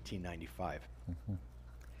 1895.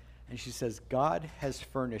 And she says, God has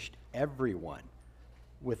furnished everyone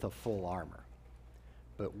with a full armor,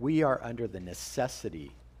 but we are under the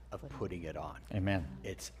necessity of putting it on. Amen.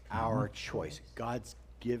 It's our choice. God's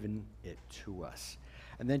given it to us.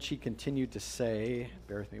 And then she continued to say,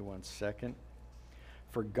 bear with me one second,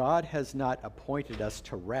 for God has not appointed us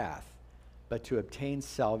to wrath, but to obtain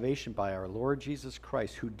salvation by our Lord Jesus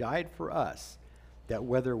Christ, who died for us, that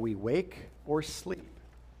whether we wake or sleep,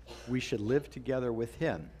 we should live together with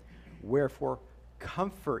him. Wherefore,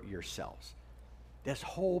 comfort yourselves. This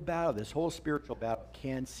whole battle, this whole spiritual battle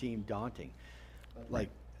can seem daunting. But like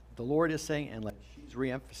the Lord is saying, and like she's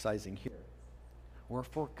re-emphasizing here,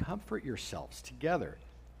 wherefore, comfort yourselves together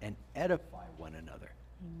and edify one another.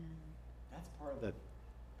 Amen. That's part of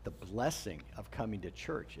the blessing of coming to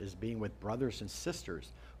church, is being with brothers and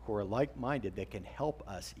sisters who are like-minded that can help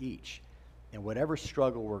us each in whatever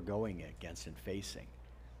struggle we're going against and facing.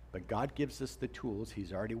 But God gives us the tools.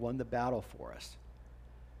 He's already won the battle for us.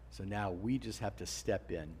 So now we just have to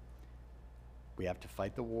step in. We have to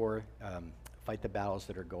fight the war, fight the battles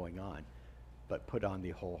that are going on, but put on the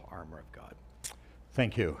whole armor of God.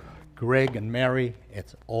 Thank you. Greg and Mary,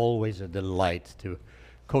 it's always a delight to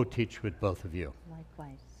co-teach with both of you.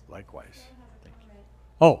 Likewise. Likewise. Thank you.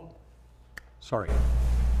 Oh, sorry.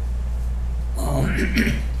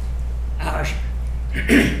 I was,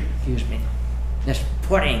 excuse me, this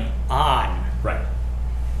putting on. Right.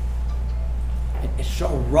 It's so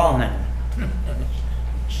Roman.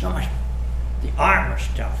 It's so much the armor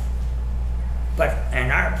stuff. But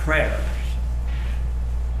in our prayers,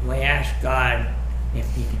 we ask God if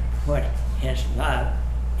he can put his love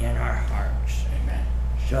in our hearts. Amen.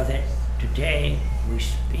 So that today we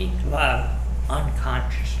speak love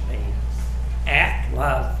unconsciously, act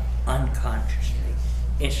love unconsciously.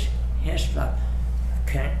 It's his love.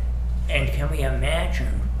 Can we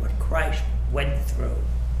imagine what Christ went through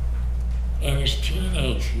in his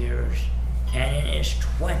teenage years and in his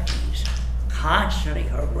 20s, constantly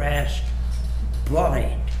harassed,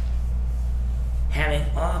 bullied, having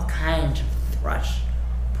all kinds of thrusts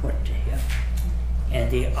put to him.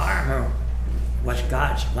 And the armor was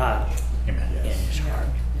God's love. Amen. In his heart.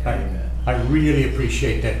 I really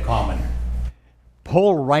appreciate that comment.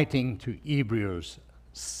 Paul, writing to Hebrews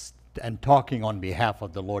and talking on behalf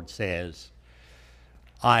of the Lord, says,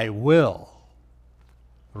 I will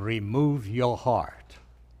remove your heart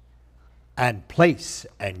and place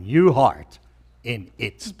a new heart in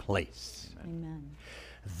its place. Amen.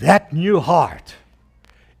 That new heart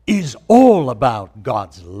is all about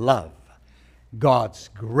God's love, God's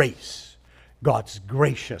grace, God's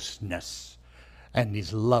graciousness, and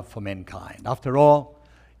his love for mankind. After all,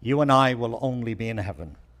 you and I will only be in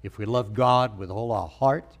heaven if we love God with all our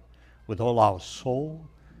heart, with all our soul,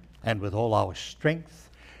 and with all our strength,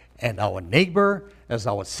 and our neighbor as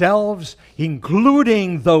ourselves,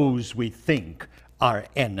 including those we think are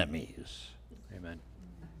enemies. Amen.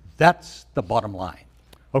 That's the bottom line.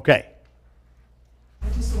 Okay. I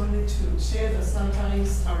just wanted to share that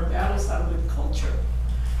sometimes our battles are with culture.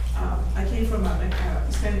 I came from a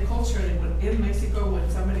Hispanic culture, and in Mexico, when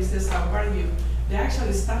somebody says, how are you? They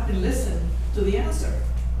actually stop and listen to the answer.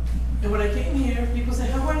 And when I came here, people say,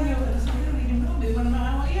 how are you? And I said, I don't even know. They want to know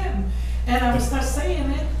how I am. And I would start saying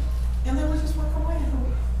it, and they would just walk away.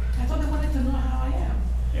 I thought they wanted to know how I am.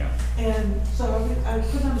 Yeah. And so I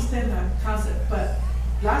couldn't understand that concept. But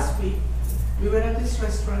last week, we were at this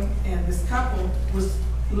restaurant, and this couple was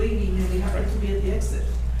leaving, and we happened to be at the exit.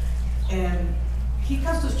 And he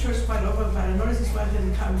comes to church quite often, but I noticed his wife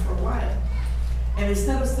didn't come for a while. And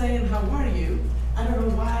instead of saying, how are you? I don't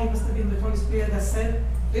know why, it must have been the Holy Spirit that said,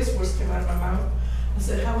 this words came out of my mouth. I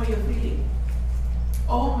said, how are you feeling?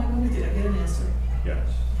 Oh my goodness, did I get an answer? Yes.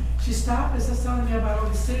 She stopped and started telling me about all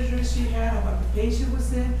the surgeries she had, about the pain she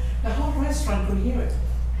was in. The whole restaurant could hear it.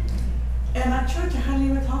 And at church, I hardly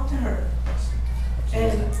even talked to her.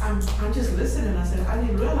 And I'm just listening. I said, I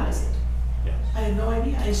didn't realize it. Yes. I had no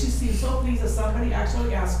idea. And she seemed so pleased that somebody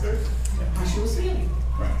actually asked her how she was feeling.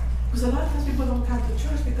 Right. Because a lot of times people don't come to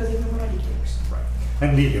church because everybody cares. Right.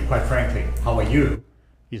 And Lydia, quite frankly, how are you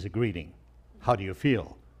is a greeting. How do you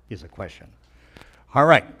feel is a question. All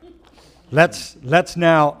right. Let's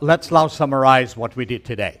now summarize what we did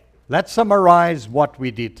today. Let's summarize what we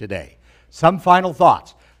did today. Some final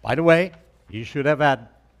thoughts. By the way, you should have had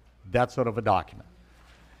that sort of a document.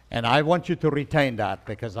 And I want you to retain that,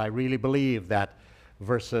 because I really believe that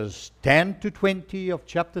verses 10 to 20 of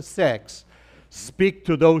chapter 6 speak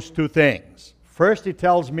to those two things. First, it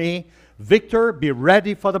tells me, Victor, be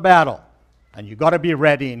ready for the battle. And you got to be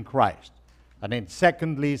ready in Christ. And then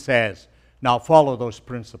secondly, it says, now follow those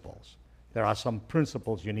principles. There are some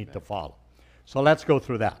principles you need to follow. So let's go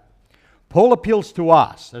through that. Paul appeals to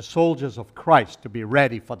us as soldiers of Christ to be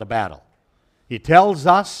ready for the battle. He tells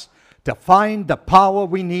us to find the power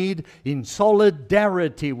we need in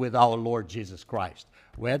solidarity with our Lord Jesus Christ.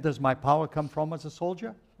 Where does my power come from as a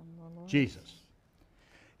soldier? Jesus.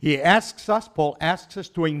 He asks us, Paul asks us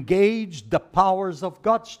to engage the powers of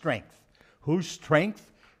God's strength. Whose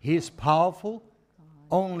strength? He is powerful.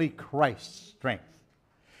 Only Christ's strength.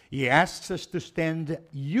 He asks us to stand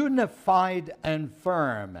unified and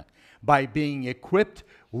firm by being equipped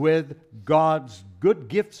with God's good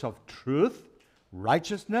gifts of truth,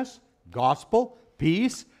 righteousness, gospel,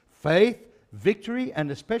 peace, faith, victory,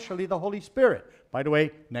 and especially the Holy Spirit. By the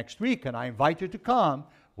way, next week, and I invite you to come,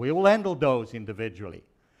 we will handle those individually.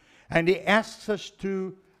 And he asks us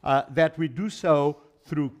to that we do so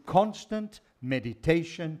through constant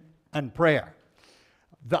meditation and prayer.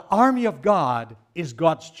 The army of God is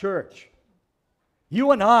God's church.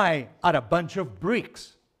 You and I are a bunch of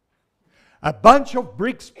bricks. A bunch of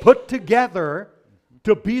bricks put together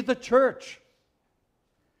to be the church.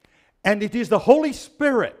 And it is the Holy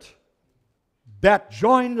Spirit that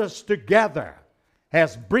joined us together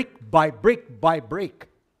as brick by brick by brick.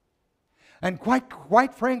 And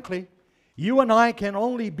quite frankly, you and I can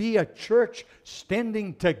only be a church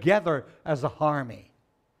standing together as an army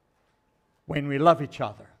when we love each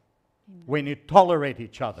other, when we tolerate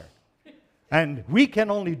each other. And we can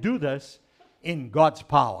only do this in God's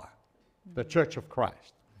power, the church of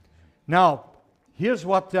Christ. Now, here's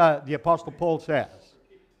what the Apostle Paul says.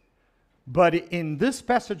 But in this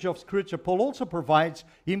passage of Scripture, Paul also provides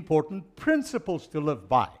important principles to live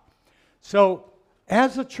by. So,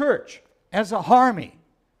 as a church, as an army,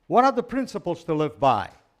 what are the principles to live by?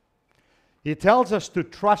 He tells us to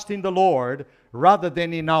trust in the Lord rather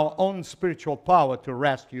than in our own spiritual power to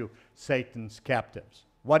rescue Satan's captives.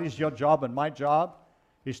 What is your job and my job?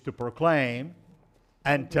 Is to proclaim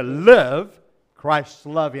and to live Christ's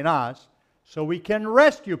love in us so we can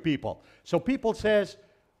rescue people. So people says,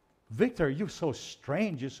 Victor, you're so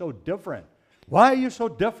strange, you're so different. Why are you so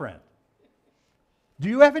different? Do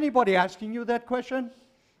you have anybody asking you that question?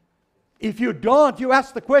 If you don't, you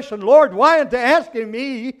ask the question, Lord, why aren't they asking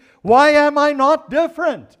me, why am I not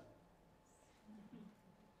different?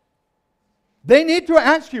 They need to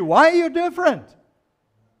ask you, why are you different?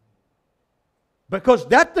 Because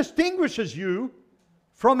that distinguishes you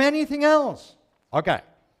from anything else. Okay.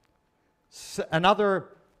 Another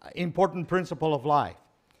important principle of life.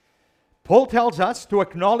 Paul tells us to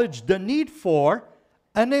acknowledge the need for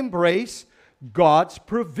and embrace God's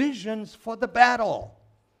provisions for the battle.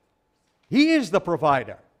 He is the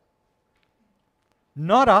provider.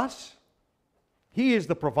 Not us. He is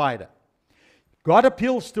the provider. God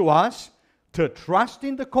appeals to us to trust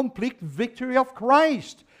in the complete victory of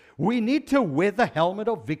Christ. We need to wear the helmet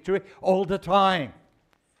of victory all the time.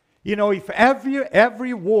 You know, if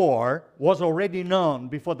every war was already known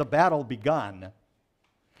before the battle began,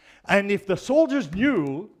 and if the soldiers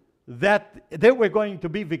knew that they were going to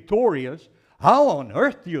be victorious, how on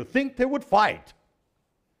earth do you think they would fight?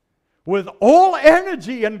 with all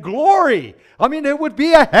energy and glory. I mean, it would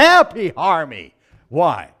be a happy army.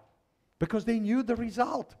 Why? Because they knew the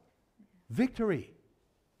result. Victory.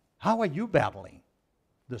 How are you battling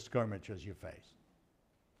the skirmishes you face?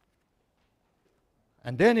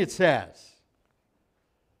 And then it says,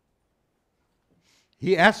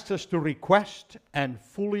 he asks us to request and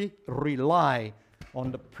fully rely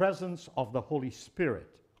on the presence of the Holy Spirit.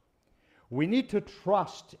 We need to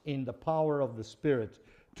trust in the power of the Spirit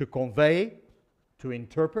to convey, to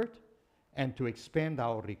interpret, and to expand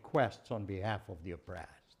our requests on behalf of the oppressed.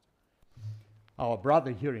 Our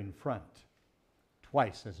brother here in front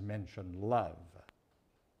twice has mentioned love.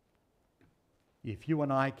 If you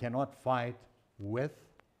and I cannot fight with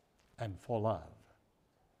and for love,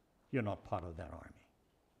 you're not part of that army.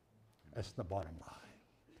 That's the bottom line.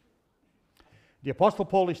 The Apostle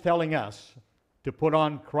Paul is telling us to put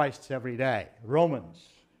on Christ every day. Romans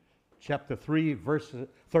chapter 3,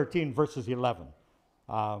 13, verses 11.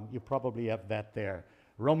 You probably have that there.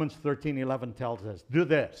 Romans 13:11 tells us, do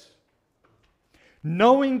this,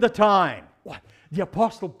 knowing the time. What? The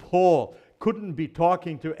Apostle Paul couldn't be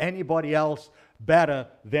talking to anybody else better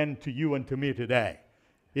than to you and to me today.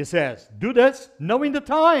 He says, do this, knowing the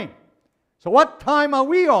time. So what time are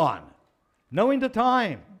we on? Knowing the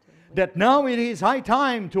time. That now it is high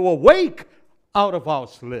time to awake out of our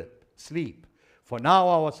sleep. For now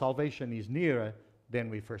our salvation is nearer than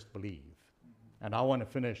we first believed. And I want to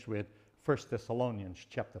finish with 1 Thessalonians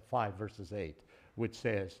chapter 5, verses 8, which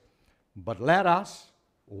says, but let us,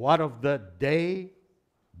 what of the day,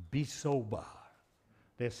 be sober.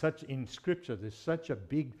 There's such, in Scripture, there's such a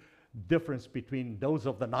big difference between those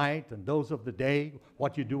of the night and those of the day,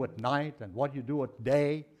 what you do at night and what you do at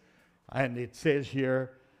day. And it says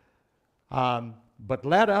here, but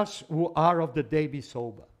let us who are of the day be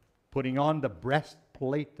sober, putting on the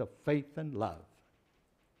breastplate of faith and love,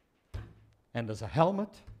 and as a helmet,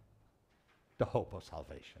 the hope of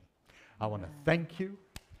salvation. I want to thank you.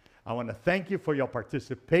 I want to thank you for your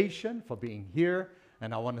participation, for being here,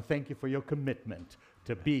 and I want to thank you for your commitment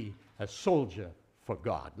to be a soldier for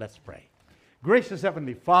God. Let's pray. Gracious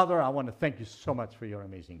Heavenly Father, I want to thank you so much for your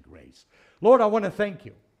amazing grace. Lord, I want to thank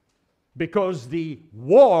you because the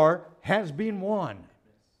war has been won.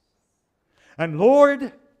 And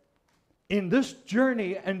Lord, in this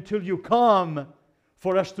journey until you come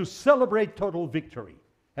for us to celebrate total victory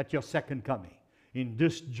at your second coming, in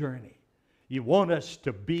this journey, you want us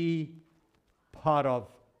to be part of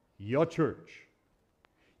your church.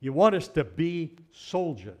 You want us to be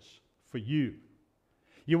soldiers for you.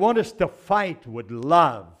 You want us to fight with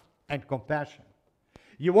love and compassion.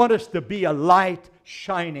 You want us to be a light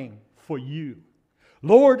shining for you.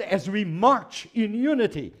 Lord, as we march in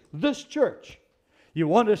unity, this church, you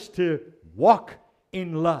want us to walk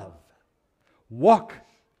in love, walk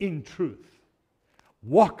in truth,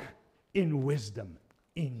 walk in wisdom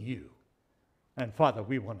in you. And Father,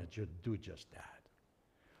 we want to do just that.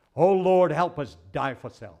 Oh Lord, help us die for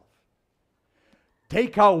self.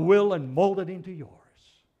 Take our will and mold it into yours,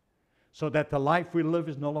 so that the life we live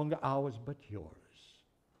is no longer ours but yours.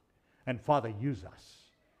 And Father, use us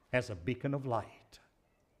as a beacon of light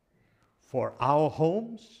for our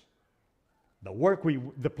homes,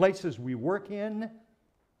 the places we work in,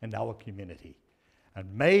 and our community.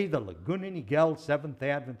 And may the Laguna Niguel Seventh-day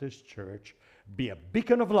Adventist Church be a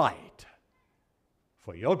beacon of light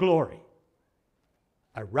for your glory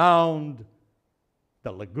around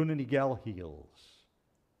the Laguna Niguel hills.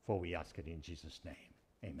 For we ask it in Jesus' name.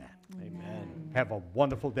 Amen. Amen. Have a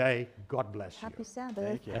wonderful day. God bless you. Happy Sabbath.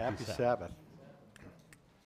 Thank you. Happy Sabbath.